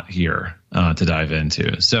lot here to dive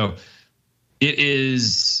into. So it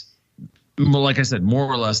is, like I said, more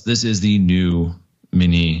or less, this is the new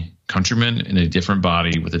Mini Countryman in a different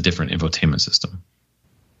body with a different infotainment system.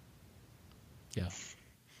 Yeah.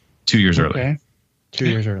 2 years early. 2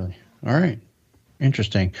 years early. All right.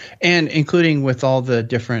 Interesting. And including with all the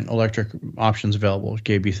different electric options available,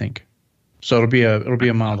 Gabe, you think? So it'll be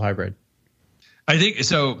a mild hybrid. I think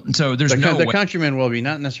so. So there's the Countryman will be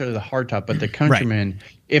not necessarily the hardtop, but the Countryman,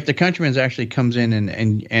 if the Countryman actually comes in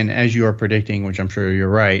and as you are predicting, which I'm sure you're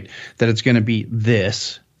right, that it's going to be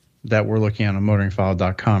this that we're looking at on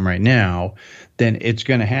motoringfile.com right now, then it's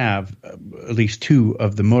going to have at least two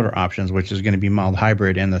of the motor options, which is going to be mild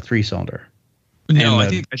hybrid and the 3-cylinder. No, I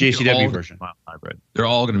think JCW version. Mild hybrid. They're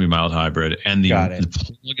all going to be mild hybrid, and the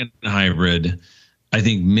plug-in hybrid. I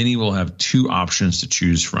think Mini will have two options to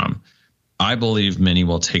choose from. I believe Mini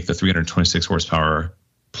will take the 326 horsepower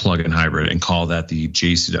plug-in hybrid and call that the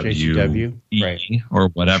JCW E or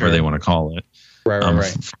whatever they want to call it. From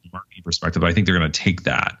a marketing perspective, I think they're going to take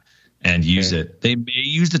that and use it. They may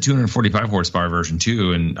use the 245 horsepower version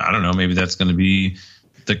too, and I don't know. Maybe that's going to be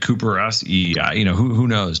the Cooper SE, who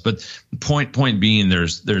knows? But point being,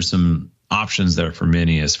 there's some options there for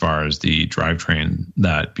Mini as far as the drivetrain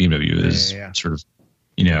that BMW is sort of,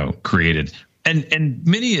 created. And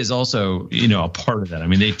Mini is also, a part of that. I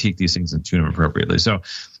mean, they take these things and tune them appropriately. So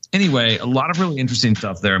anyway, a lot of really interesting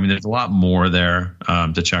stuff there. I mean, there's a lot more there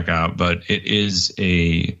to check out, but it is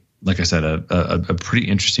like I said, a pretty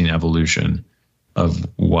interesting evolution of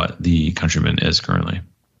what the Countryman is currently.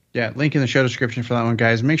 Yeah, link in the show description for that one,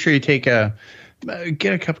 guys. Make sure you get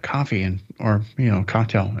a cup of coffee or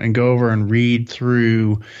cocktail and go over and read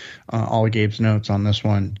through all of Gabe's notes on this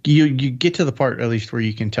one. You get to the part at least where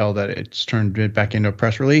you can tell that it's turned back into a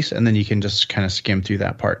press release, and then you can just kind of skim through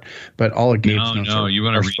that part. But all of Gabe's notes you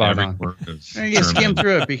want to read every word. You skim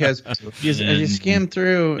through it because you skim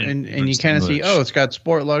through and you kind of see, it's got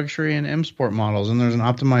sport, luxury, and M Sport models, and there's an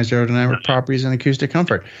optimized aerodynamic properties and acoustic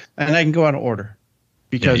comfort, and I can go out of order.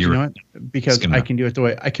 Because you know what? Because I can do it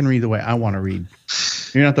I can read the way I want to read.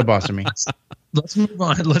 You're not the boss of me. Let's move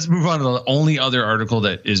on. Let's move on to the only other article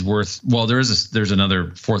that is worth. Well, there's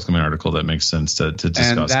another forthcoming article that makes sense to discuss.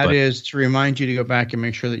 And that is to remind you to go back and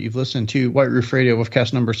make sure that you've listened to White Roof Radio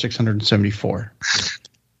Woofcast number 674.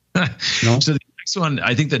 No? So the next one,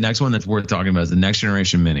 I think the next one that's worth talking about is the next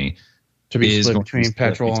generation Mini. To be split between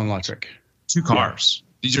petrol and electric. Two cars.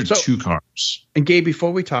 These are two cars. And Gabe,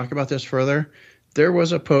 before we talk about this further, there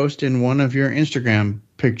was a post in one of your Instagram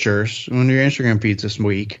pictures, one of your Instagram feeds this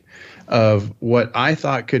week, of what I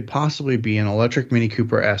thought could possibly be an electric Mini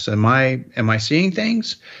Cooper S. Am I seeing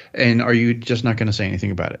things? And are you just not going to say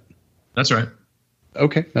anything about it? That's right.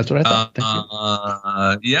 Okay, that's what I thought. Thank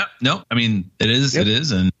you. Yeah, no, I mean it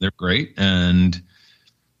is, and they're great, and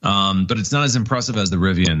but it's not as impressive as the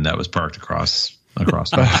Rivian that was parked across.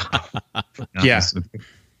 Yeah.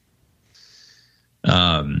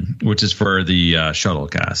 Which is for the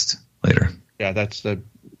Shuttlecast later. Yeah, that's the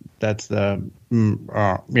I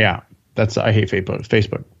Hate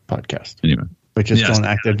Facebook podcast. Anyway, which is still an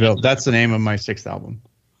active build. That's the name of my 6th album.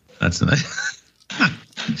 That's nice.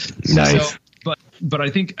 Nice. So, but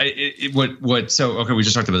I think okay, we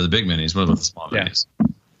just talked about the big minis. What about the small minis?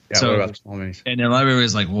 Yeah, what about the small minis? And then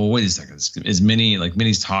everybody's like, well, wait a second. Is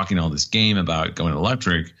Mini's talking all this game about going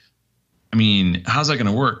electric? I mean, how's that going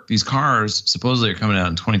to work? These cars supposedly are coming out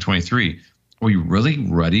in 2023. Are we really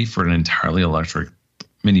ready for an entirely electric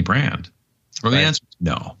Mini brand? Well, the answer is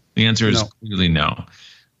no. The answer is clearly no.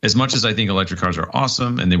 As much as I think electric cars are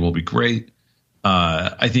awesome and they will be great,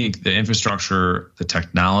 I think the infrastructure, the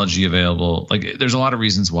technology available, there's a lot of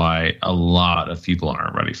reasons why a lot of people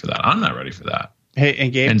aren't ready for that. I'm not ready for that. Hey,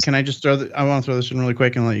 and Gabe, can I just I want to throw this in really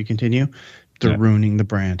quick and let you continue. They're ruining the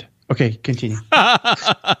brand. Okay, continue.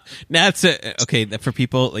 That's okay. For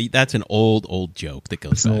people, that's an old joke that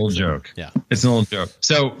goes. It's an old joke. Yeah, it's an old joke.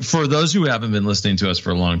 So for those who haven't been listening to us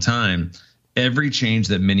for a long time, every change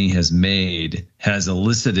that Mini has made has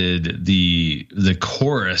elicited the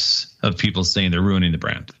chorus of people saying they're ruining the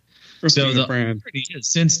brand. So the brand.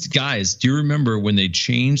 Since, guys, do you remember when they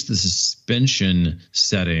changed the suspension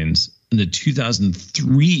settings in the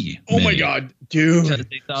 2003? Oh my God, dude!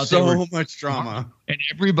 They thought so much drama, and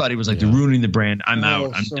everybody was like, "They're ruining the brand. I'm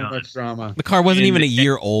out. I'm so done." Much drama. The car wasn't even a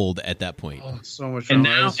year old at that point. Oh, so much drama.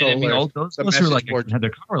 And now, those who like had their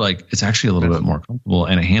car, like it's actually a little bit more comfortable,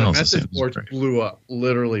 and it handles the same. Boards blew up,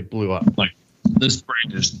 literally blew up. Like this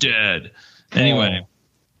brand is dead. Anyway.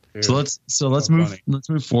 Dude, so let's move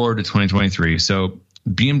forward to 2023. So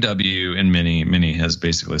BMW and Mini has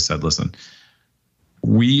basically said, listen,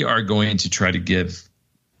 we are going to try to give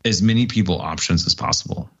as many people options as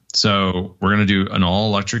possible. So we're going to do an all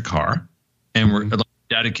electric car, and we're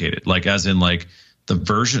dedicated, like as in like the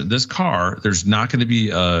version of this car. There's not going to be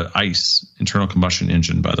a ICE, internal combustion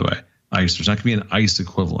engine, by the way. ICE. There's not going to be an ICE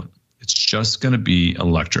equivalent. It's just going to be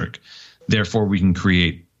electric. Therefore, we can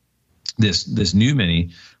create this new Mini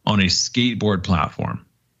on a skateboard platform.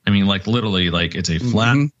 I mean, like literally, like it's a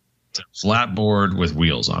flat board with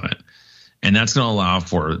wheels on it, and that's going to allow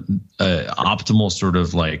for optimal sort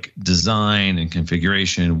of like design and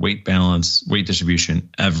configuration, weight balance, weight distribution,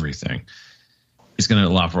 everything. It's going to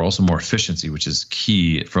allow for also more efficiency, which is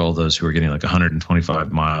key for all those who are getting like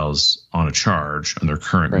 125 miles on a charge on their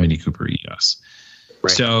current Mini Cooper ES.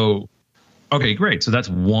 Right. So, okay, great. So that's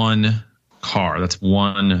one car. That's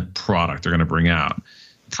one product they're going to bring out.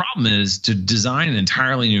 Problem is, to design an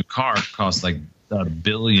entirely new car costs like $1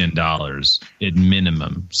 billion at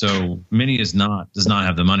minimum. So Mini does not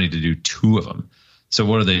have the money to do two of them. So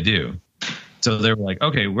what do? So they were like,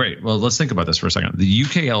 okay, great. Well, let's think about this for a second. The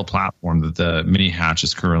UKL platform that the Mini hatch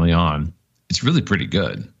is currently on, it's really pretty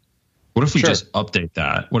good. What if we just update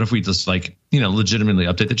that? What if we just like, legitimately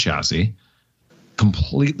update the chassis,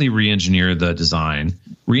 completely re-engineer the design,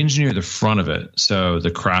 re-engineer the front of it so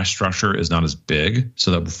the crash structure is not as big,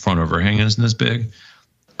 so the front overhang isn't as big,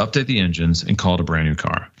 update the engines, and call it a brand new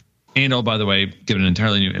car. And by the way, give it an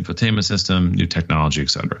entirely new infotainment system, new technology,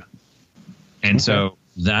 etc. And so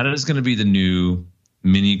that is going to be the new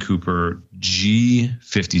Mini Cooper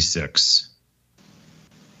G56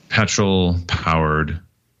 petrol-powered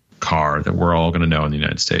car that we're all going to know in the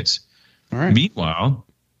United States. All right. Meanwhile,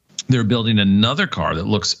 they're building another car that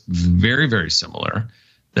looks very, very similar.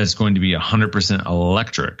 That's going to be 100%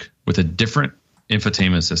 electric with a different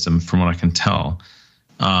infotainment system, from what I can tell.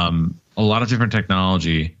 A lot of different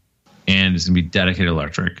technology, and it's going to be dedicated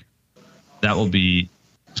electric. That will be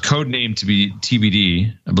codenamed to be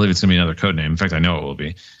TBD. I believe it's going to be another code name. In fact, I know it will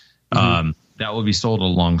be. That will be sold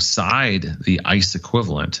alongside the ICE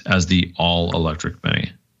equivalent as the all-electric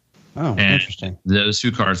Mini. Oh, and interesting. Those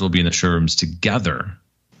two cars will be in the showrooms together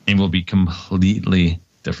and will be completely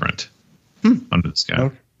different under the sky.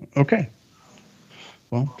 Okay.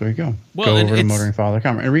 Well, there you go. Well, go over to Motoring Father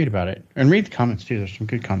comment and read about it. And read the comments, too. There's some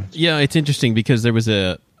good comments. Yeah, it's interesting because there was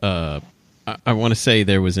I want to say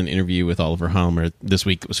there was an interview with Oliver Halmer this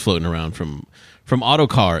week that was floating around from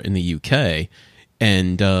Autocar in the UK.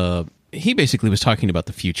 And he basically was talking about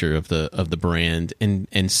the future of the brand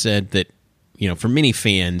and said that, for Mini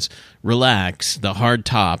fans, relax. The hard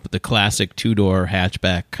top, the classic two-door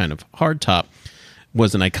hatchback kind of hard top,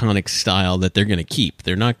 was an iconic style that they're going to keep.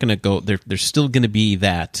 They're not going to go. There's still going to be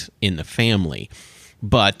that in the family,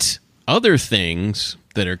 but other things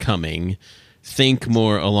that are coming, think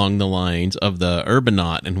more along the lines of the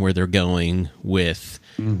Urbanaut and where they're going with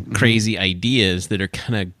crazy ideas that are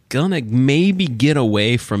kind of gonna maybe get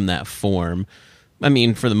away from that form. I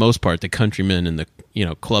mean, for the most part, the Countrymen and the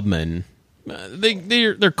Clubmen.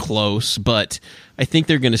 They're close, but I think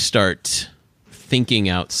they're going to start thinking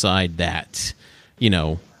outside that,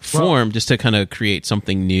 form, just to kind of create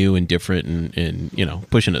something new and different and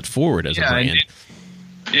pushing it forward as a brand.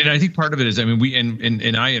 And I think part of it is, I mean,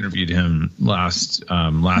 and I interviewed him last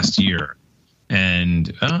year,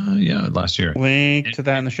 and last year. Link to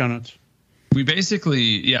that in the show notes. We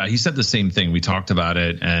basically, he said the same thing. We talked about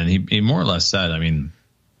it, and he more or less said, I mean,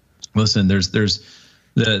 listen, there's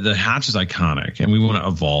the hatch is iconic, and we want to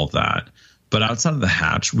evolve that. But outside of the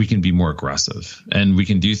hatch, we can be more aggressive, and we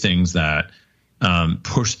can do things that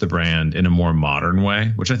push the brand in a more modern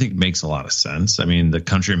way, which I think makes a lot of sense. I mean, the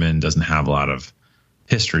Countryman doesn't have a lot of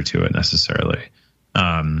history to it necessarily,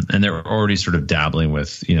 and they're already sort of dabbling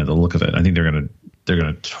with the look of it. I think they're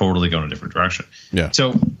gonna totally go in a different direction. Yeah.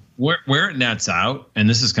 So where it nets out, and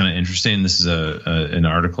this is kind of interesting. This is an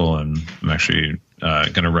article I'm actually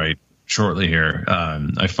going to write shortly here.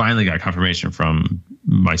 I finally got confirmation from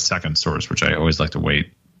my second source, which I always like to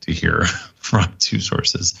wait to hear from two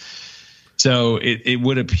sources. So it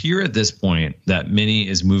would appear at this point that Mini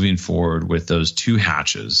is moving forward with those two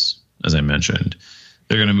hatches, as I mentioned.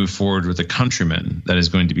 They're going to move forward with a Countryman that is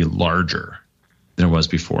going to be larger than it was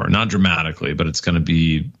before. Not dramatically, but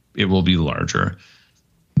it will be larger.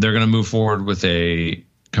 They're going to move forward with a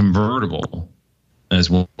convertible as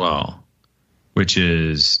well, which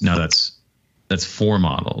is now that's 4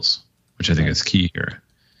 models, which I think is key here.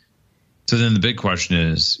 So then the big question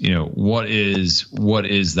is, what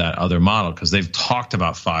is that other model? Because they've talked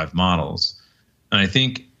about 5 models, and I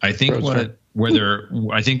think where they're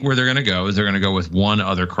going to go is they're going to go with one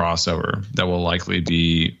other crossover that will likely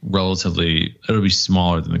be it'll be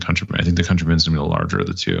smaller than the Countryman. I think the Countryman is going to be the larger of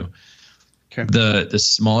the two. Okay. The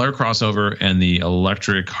smaller crossover and the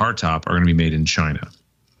electric hardtop are going to be made in China.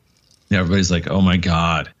 Now everybody's like, oh my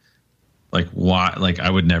God, like why? Like I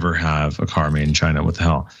would never have a car made in China. What the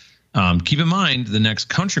hell? Keep in mind, the next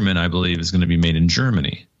Countryman, I believe, is going to be made in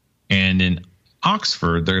Germany. And in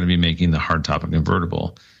Oxford, they're going to be making the hardtop and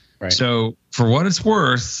convertible. Right. So for what it's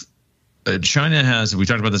worth, China has, we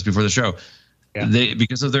talked about this before the show,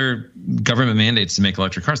 because of their government mandates to make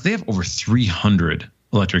electric cars, they have over 300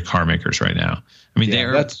 electric car makers right now. I mean,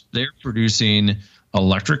 they're producing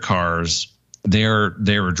electric cars. They're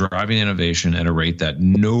driving innovation at a rate that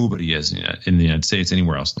nobody is in the United States,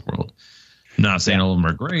 anywhere else in the world. Not saying all of them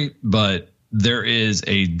are great, but there is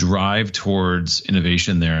a drive towards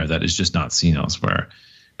innovation there that is just not seen elsewhere.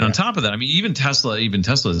 And on top of that, I mean, even Tesla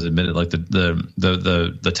has admitted, like the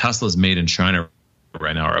Teslas made in China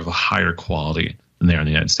right now are of a higher quality than they are in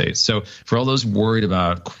the United States. So for all those worried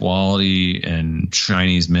about quality and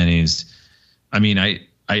Chinese minis, I mean, I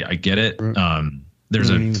get it. There's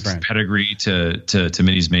a pedigree to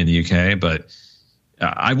minis made in the UK, but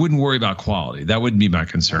I wouldn't worry about quality. That wouldn't be my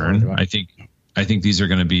concern. I think these are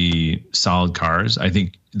going to be solid cars. I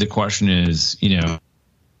think the question is,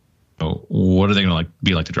 what are they going to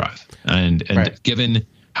be like to drive? And given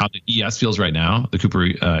how the ES feels right now, the Cooper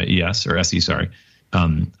ES or SE, sorry,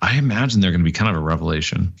 I imagine they're going to be kind of a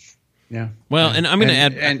revelation. Yeah. Well, and I'm going to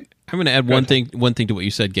add. I'm going to add one thing to what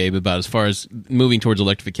you said, Gabe, about as far as moving towards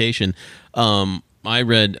electrification. I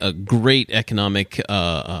read a great economic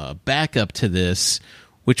backup to this,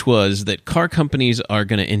 which was that car companies are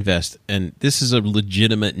going to invest, and this is a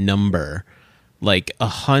legitimate number, like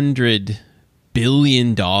 $100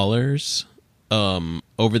 billion over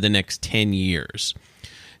the next 10 years.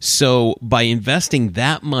 So by investing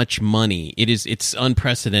that much money, it's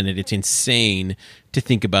unprecedented. It's insane to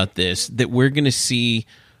think about this, that we're going to see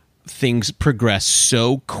things progress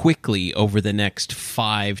so quickly over the next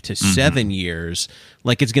 5 to 7 years,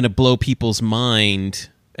 like it's going to blow people's mind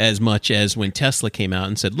as much as when Tesla came out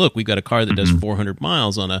and said, look, we've got a car that does 400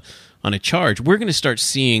 miles on a charge. We're going to start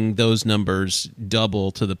seeing those numbers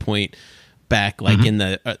double to the point back like in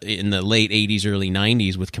the late 80s, early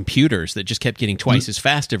 90s with computers that just kept getting twice as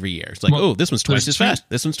fast every year. It's like, this one's twice as fast.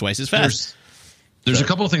 This one's twice as fast. There's a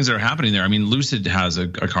couple of things that are happening there. I mean, Lucid has a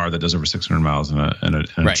car that does over 600 miles in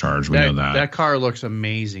a charge. We know that. That car looks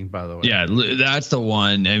amazing, by the way. Yeah, that's the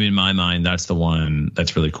one. I mean, in my mind, that's the one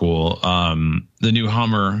that's really cool. The new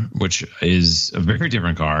Hummer, which is a very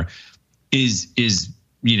different car, is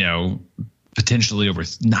potentially over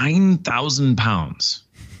 9,000 pounds.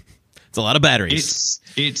 It's a lot of batteries.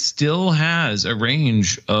 It still has a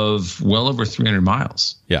range of well over 300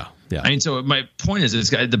 miles. Yeah. Yeah. I mean, so my point is, it's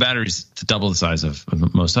got the batteries to double the size of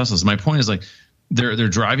most Teslas. My point is, like, they're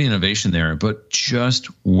driving innovation there, but just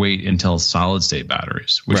wait until solid state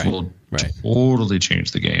batteries, which will totally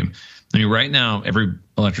change the game. I mean, right now, every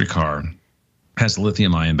electric car has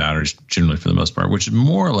lithium-ion batteries, generally for the most part, which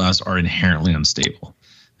more or less are inherently unstable.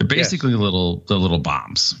 They're basically the little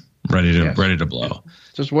bombs ready to blow.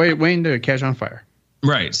 Just waiting to catch on fire.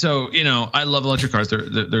 Right. So, I love electric cars.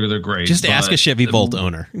 They're great. Just ask a Chevy Volt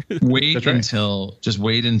owner. Wait until the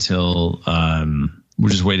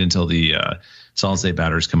solid state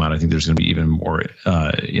batteries come out. I think there's going to be even more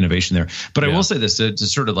innovation there. But I will say this to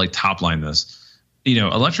sort of like top line this.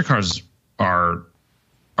 Electric cars are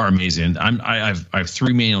amazing. I have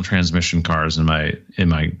 3 manual transmission cars in my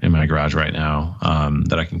garage right now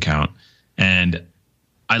that I can count, and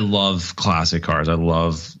I love classic cars. I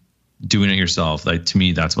love doing it yourself. Like, to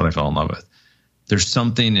me, that's what I fell in love with. There's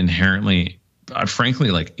something inherently, frankly,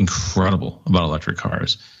 like, incredible about electric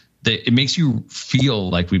cars. It makes you feel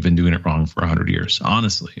like we've been doing it wrong for 100 years.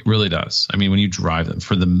 Honestly, it really does. I mean, when you drive them,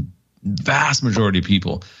 for the vast majority of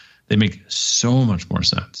people, they make so much more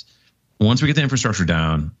sense. Once we get the infrastructure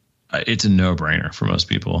down, it's a no-brainer for most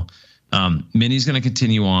people. Mini's going to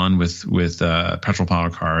continue on with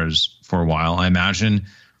petrol-powered cars for a while. I imagine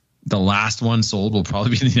the last one sold will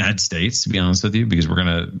probably be in the United States, to be honest with you, because we're going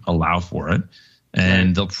to allow for it.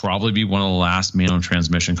 And they'll probably be one of the last manual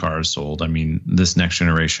transmission cars sold. I mean, this next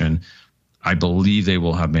generation, I believe they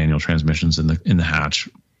will have manual transmissions in the hatch.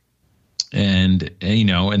 And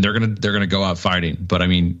they're gonna go out fighting. But I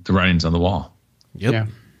mean, the writing's on the wall. Yep. Yeah,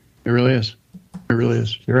 it really is. It really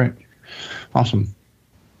is. You're right. Awesome.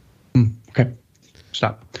 Okay.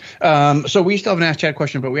 Stop. So we still have an Ask Chad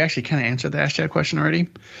question, but we actually kind of answered the Ask Chad question already.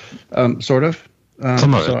 Sort of.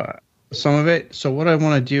 Some of it. So what I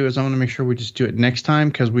want to do is I want to make sure we just do it next time,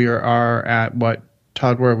 because we are at what,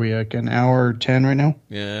 Todd, where are we, like an hour 10 right now?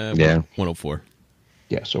 Yeah. 104.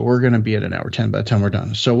 Yeah, so we're going to be at an hour 10 by the time we're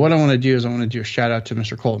done. So what I want to do is I want to do a shout out to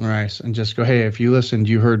Mr. Colton Rice and just go, hey, if you listened,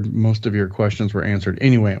 you heard most of your questions were answered.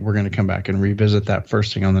 Anyway, we're going to come back and revisit that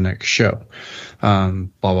first thing on the next show. Blah,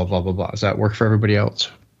 blah, blah, blah, blah. Does that work for everybody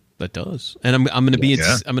else? That does. And I'm going to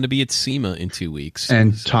be at SEMA in 2 weeks.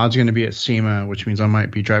 And Todd's going to be at SEMA, which means I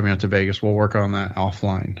might be driving out to Vegas. We'll work on that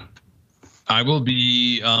offline. I will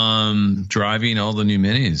be driving all the new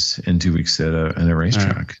minis in 2 weeks at a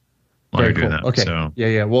racetrack. Very cool. That. Okay. So,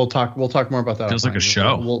 yeah. We'll talk more about that. Feels like a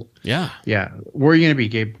show. Yeah. Where are you going to be,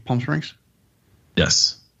 Gabe? Palm Springs?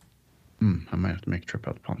 Yes. I might have to make a trip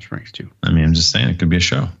out to Palm Springs too. I mean, I'm just saying it could be a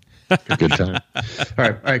show. Good time. All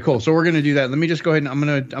right, cool. So we're going to do that. Let me just go ahead and I'm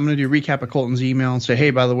going to do a recap of Colton's email and say,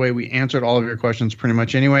 hey, by the way, we answered all of your questions pretty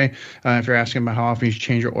much anyway. If you're asking about how often you should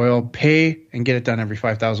change your oil, pay and get it done every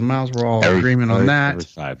 5,000 miles. We're all in agreement on that.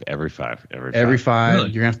 Every five. Really? You're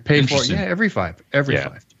going to have to pay for it. Yeah, every five.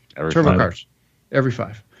 Turbo cars. Every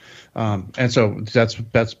 5. And so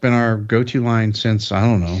that's been our go-to line since, I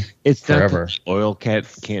don't know, it's forever. The oil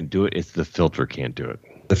can't do it. It's the filter can't do it.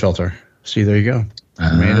 The filter. See, there you go.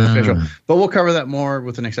 Made it official. But we'll cover that more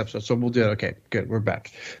with the next episode. So we'll do it. Okay, good. We're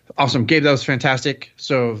back. Awesome. Gabe, that was fantastic.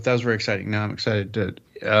 So that was very exciting. Now I'm excited to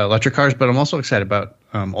electric cars, but I'm also excited about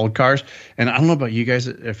old cars. And I don't know about you guys,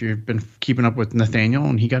 if you've been keeping up with Nathaniel,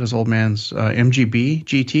 and he got his old man's MGB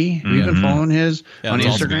GT. Have you been following his on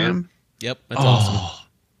Instagram? Awesome. Yep, that's awesome.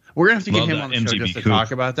 We're going to have to get him on the show just to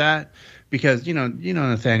talk about that. Because, you know,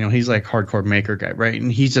 Nathaniel, he's like hardcore maker guy, right? And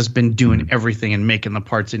he's just been doing everything and making the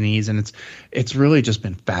parts he needs. And it's really just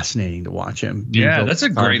been fascinating to watch him. Yeah, that's a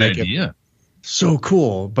great idea. So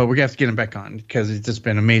cool. But we're going to have to get him back on because it's just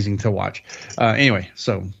been amazing to watch. Anyway,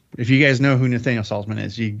 so if you guys know who Nathaniel Salzman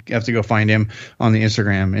is, you have to go find him on the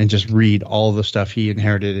Instagram and just read all the stuff he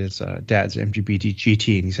inherited his dad's MGB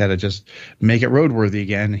GT, and he's had to just make it roadworthy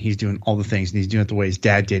again. He's doing all the things, and he's doing it the way his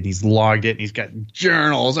dad did. And he's logged it, and he's got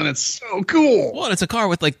journals, and it's so cool. Well, it's a car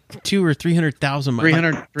with like 200,000 or 300,000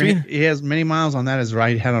 miles. He has many miles on that as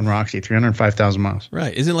right had on Roxy, 305,000 miles.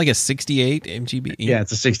 Right. Isn't it like a 68 MGB? Yeah,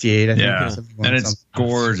 it's a 68. I think. And it's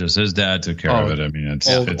gorgeous. His dad took care of it. I mean, it's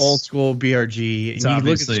old school BRG. And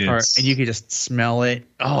you look at this car, and you can just smell it.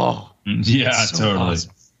 Oh, yeah, so totally.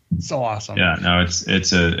 Awesome. So awesome. Yeah, no,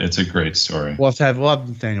 it's a great story. We'll have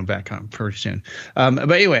Nathaniel back on pretty soon.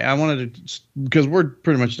 But anyway, I wanted to, because we're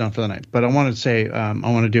pretty much done for the night, but I wanted to say I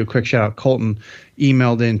want to do a quick shout out. Colton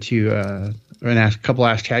emailed into and asked a couple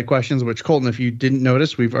Ask Chad questions, which Colton, if you didn't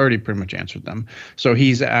notice, we've already pretty much answered them. So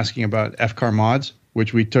he's asking about F-Car mods,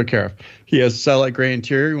 which we took care of. He has a satellite gray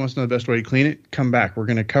interior. He wants to know the best way to clean it. Come back. We're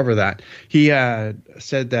going to cover that. He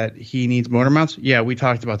said that he needs motor mounts. Yeah, we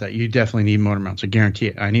talked about that. You definitely need motor mounts. I guarantee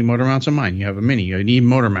it. I need motor mounts on mine. You have a Mini. You need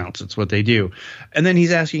motor mounts. It's what they do. And then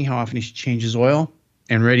he's asking how often he should change his oil.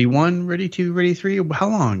 And ready 1, ready 2, ready 3. How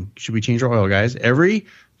long should we change our oil, guys? Every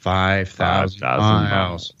 5,000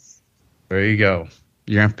 miles. There you go.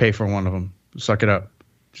 You're going to have to pay for one of them. Suck it up.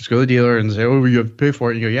 Just go to the dealer and say, oh, you have to pay for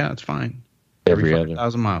it. And you go, yeah, it's fine. Every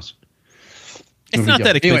 5,000 miles. It's not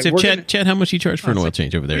that expensive. Anyway, Chad, how much you charge for an oil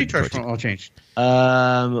change over there? What do you charge for an oil change?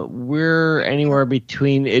 We're anywhere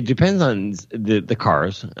between, it depends on the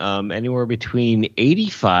cars, anywhere between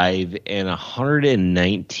 85 and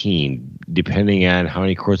 119, depending on how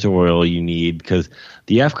many quarts of oil you need. Because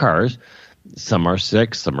the F cars, some are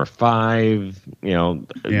 6, some are 5.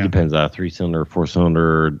 It depends on a 3-cylinder,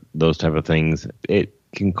 4-cylinder, those type of things. It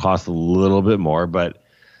can cost a little bit more, but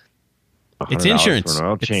it's insurance. For an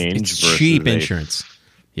oil change it's cheap insurance.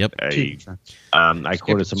 Yep. I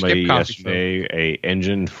quoted somebody yesterday a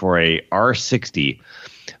engine for a R60.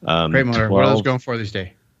 Great motor. What are those going for these days?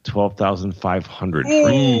 12,500.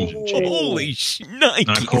 Holy shit! Not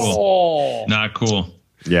cool. Not cool.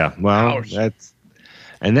 Yeah. Well,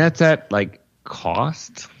 that's at like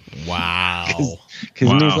cost. Wow. Because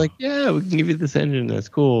he was like, yeah, we can give you this engine. That's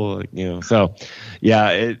cool. Like, so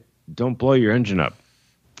yeah, don't blow your engine up.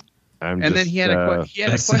 Then he had a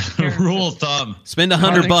question. Rule of thumb: spend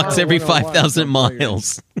 $100 every 5,000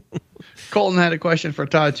 miles. Colton had a question for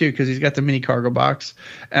Todd too, because he's got the mini cargo box,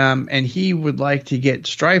 and he would like to get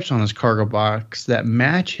stripes on his cargo box that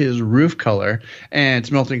match his roof color, and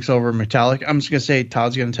it's melting silver metallic. I'm just gonna say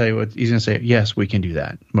Todd's gonna tell you what he's gonna say. Yes, we can do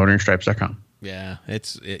that. Motoringstripes.com. Yeah,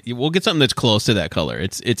 we'll get something that's close to that color.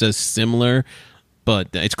 It's a similar, but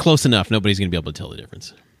it's close enough. Nobody's gonna be able to tell the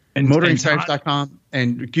difference. And motoringstripes.com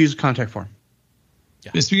and use the contact form.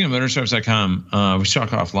 Yeah. Speaking of motoringstripes.com, we should talk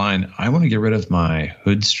offline. I want to get rid of my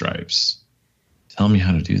hood stripes. Tell me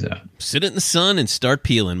how to do that. Sit in the sun and start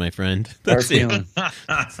peeling, my friend. That's peeling.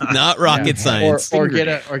 Not rocket science. Or get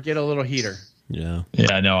a little heater. Yeah.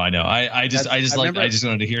 Yeah, no, I know. I just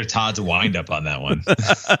wanted to hear Todd's wind up on that one.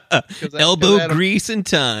 Elbow grease and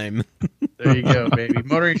time. There you go, baby.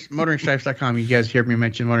 Motoringstripes.com. You guys hear me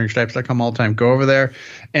mention motoringstripes.com all the time. Go over there.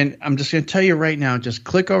 And I'm just going to tell you right now, just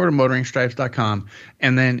click over to motoringstripes.com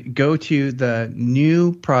and then go to the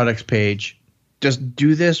new products page. Just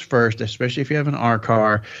do this first, especially if you have an R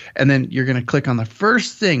car, and then you're going to click on the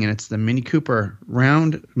first thing, and it's the Mini Cooper,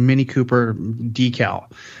 round Mini Cooper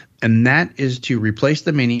decal. And that is to replace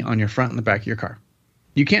the Mini on your front and the back of your car.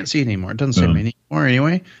 You can't see it anymore. It doesn't say Mini anymore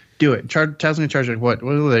anyway. Do it. Tad's going to charge like what?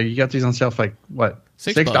 What are they? You got these on sale for like what?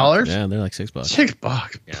 $6? Yeah, they're like $6.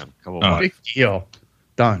 $6. Yeah, a couple bucks. Big deal.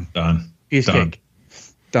 Done. Piece cake.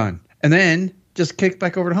 Done. And then just kick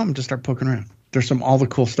back over to home and just start poking around. There's all the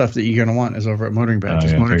cool stuff that you're going to want is over at Motoring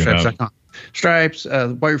Badges, motoringstripes.com. Stripes,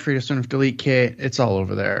 White Refrigerator Center Delete Kit, it's all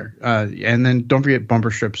over there. And then don't forget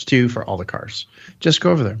bumper strips too for all the cars. Just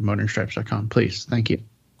go over there, motoringstripes.com, please. Thank you.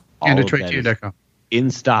 And DetroitTune.com. In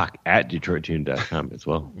stock at DetroitTune.com as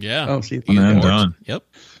well. Yeah. Oh, see, done. Yep.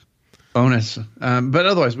 Bonus. But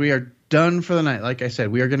otherwise, we are done for the night. Like I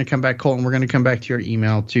said, we are going to come back, Colton. We're going to come back to your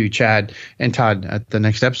email to Chad and Todd at the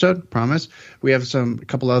next episode. Promise. We have a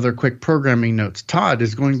couple other quick programming notes. Todd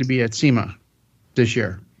is going to be at SEMA this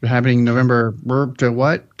year, happening November to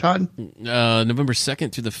what, Todd? November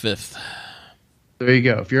 2nd to the 5th. There you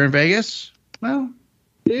go. If you're in Vegas, well,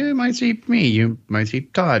 you might see me. You might see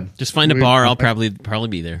Todd. Just find a bar. I'll probably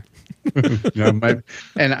be there.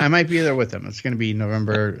 And I might be there with them. It's going to be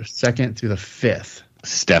November 2nd through the 5th.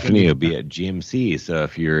 Stephanie will be at GMC, so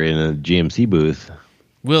if you're in a GMC booth,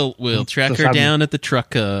 we'll track her down at the truck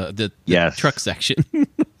truck section.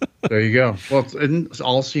 There you go. Well, it's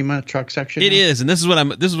all SEMA truck section. It is, and this is what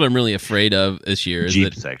I'm really afraid of this year. Is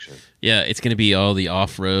Jeep that, section. Yeah, it's going to be all the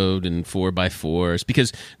off-road and 4x4s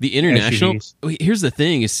because the international. SUVs. Here's the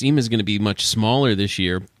thing: is SEMA is going to be much smaller this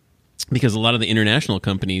year because a lot of the international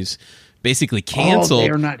companies basically canceled. Oh,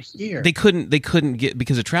 they're not here. They couldn't get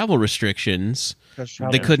because of travel restrictions.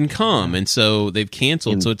 They couldn't come, and so they've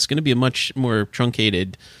canceled. So it's going to be a much more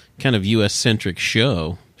truncated, kind of U.S. centric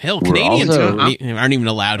show. Hell, Canadians aren't even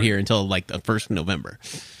allowed here until like the 1st of November.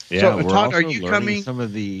 Yeah, so, we're Todd, also are you coming? Some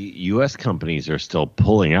of the U.S. companies are still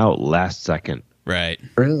pulling out last second. Right?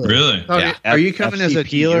 Really? Yeah. Are you coming as a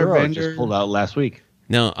dealer vendor? Just pulled out last week.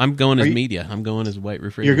 No, I'm going as media. I'm going as White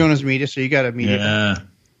Refrigerator. You're going as media, so you got a media. Yeah.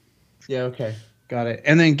 Yeah. Okay. Got it.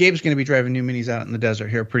 And then Gabe's going to be driving new minis out in the desert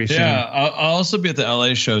here pretty soon. Yeah, I'll also be at the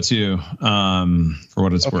LA show too, for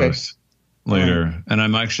what it's worth, later. And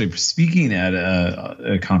I'm actually speaking at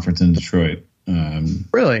a conference in Detroit.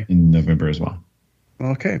 Really? In November as well.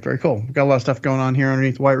 Okay, very cool. We've got a lot of stuff going on here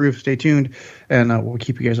underneath the White Roof. Stay tuned, and we'll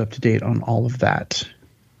keep you guys up to date on all of that.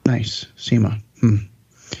 Nice. SEMA.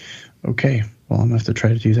 Okay. Well, I'm going to have to try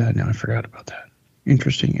to do that now. I forgot about that.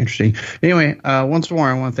 Interesting. Anyway, once more,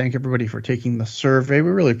 I want to thank everybody for taking the survey.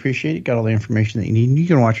 We really appreciate it. Got all the information that you need. And you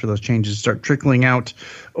can watch for those changes start trickling out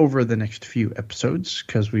over the next few episodes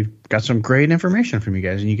because we've got some great information from you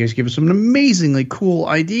guys. And you guys give us some amazingly cool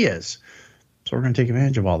ideas. So we're going to take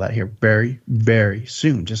advantage of all that here very, very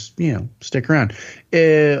soon. Just, stick around.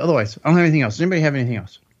 Otherwise, I don't have anything else. Does anybody have anything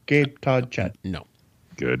else? Gabe, Todd, Chad? No.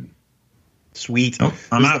 Good. Sweet. Oh,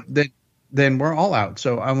 I'm out. Then we're all out.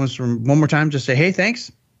 So I want to one more time just say, hey,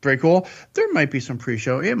 thanks. Very cool. There might be some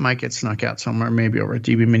pre-show. It might get snuck out somewhere, maybe over at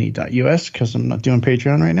dbmini.us because I'm not doing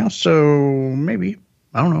Patreon right now. So maybe.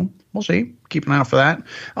 I don't know. We'll see. Keep an eye out for that.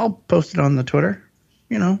 I'll post it on the Twitter.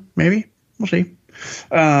 Maybe. We'll see.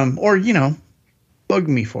 Or, bug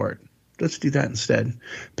me for it. Let's do that instead.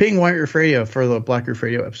 Ping White Roof Radio for the Black Roof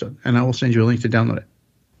Radio episode, and I will send you a link to download it.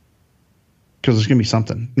 Because it's going to be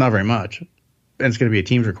something. Not very much. And it's going to be a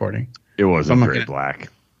Teams recording. It wasn't very black.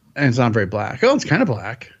 And it's not very black. Oh, it's kind of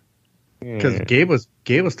black. Because Gabe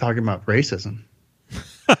was talking about racism.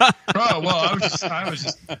 Oh well, I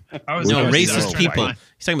was no I was racist people.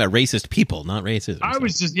 He's talking about racist people, not racism. I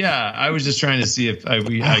was just trying to see if I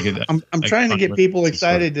could. I'm trying to get people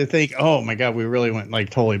excited to think, oh my god, we really went like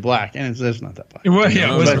totally black, and it's not that black. Well,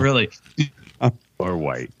 yeah, it wasn't really. Or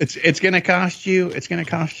white. It's going to cost you. It's going to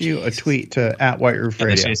cost you a tweet to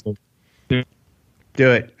 @WhiteRoofRadio.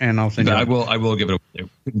 Do it, and I'll send you. I will give it a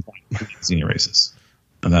senior races.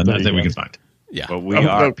 That we can find. Yeah, but we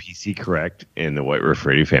are PC correct in the White Roof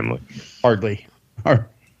Radio family. Hardly. A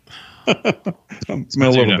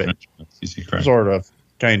little bit. Sort of.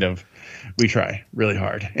 Kind of. We try really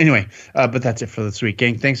hard. Anyway, but that's it for this week,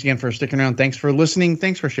 gang. Thanks again for sticking around. Thanks for listening.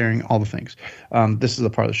 Thanks for sharing all the things. This is the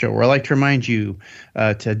part of the show where I like to remind you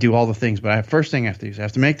to do all the things. But first thing I have to do is I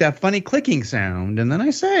have to make that funny clicking sound. And then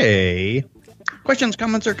I say... questions,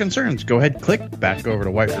 comments, or concerns, go ahead, click back over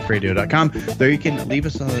to whiteroofradio.com. There you can leave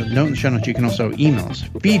us a note in the show notes. You can also email us,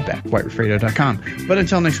 feedback@whiteroofradio.com. But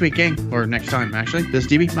until next week, gang, or next time, actually, this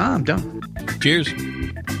is DB. I'm done. Cheers.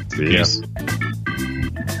 See ya.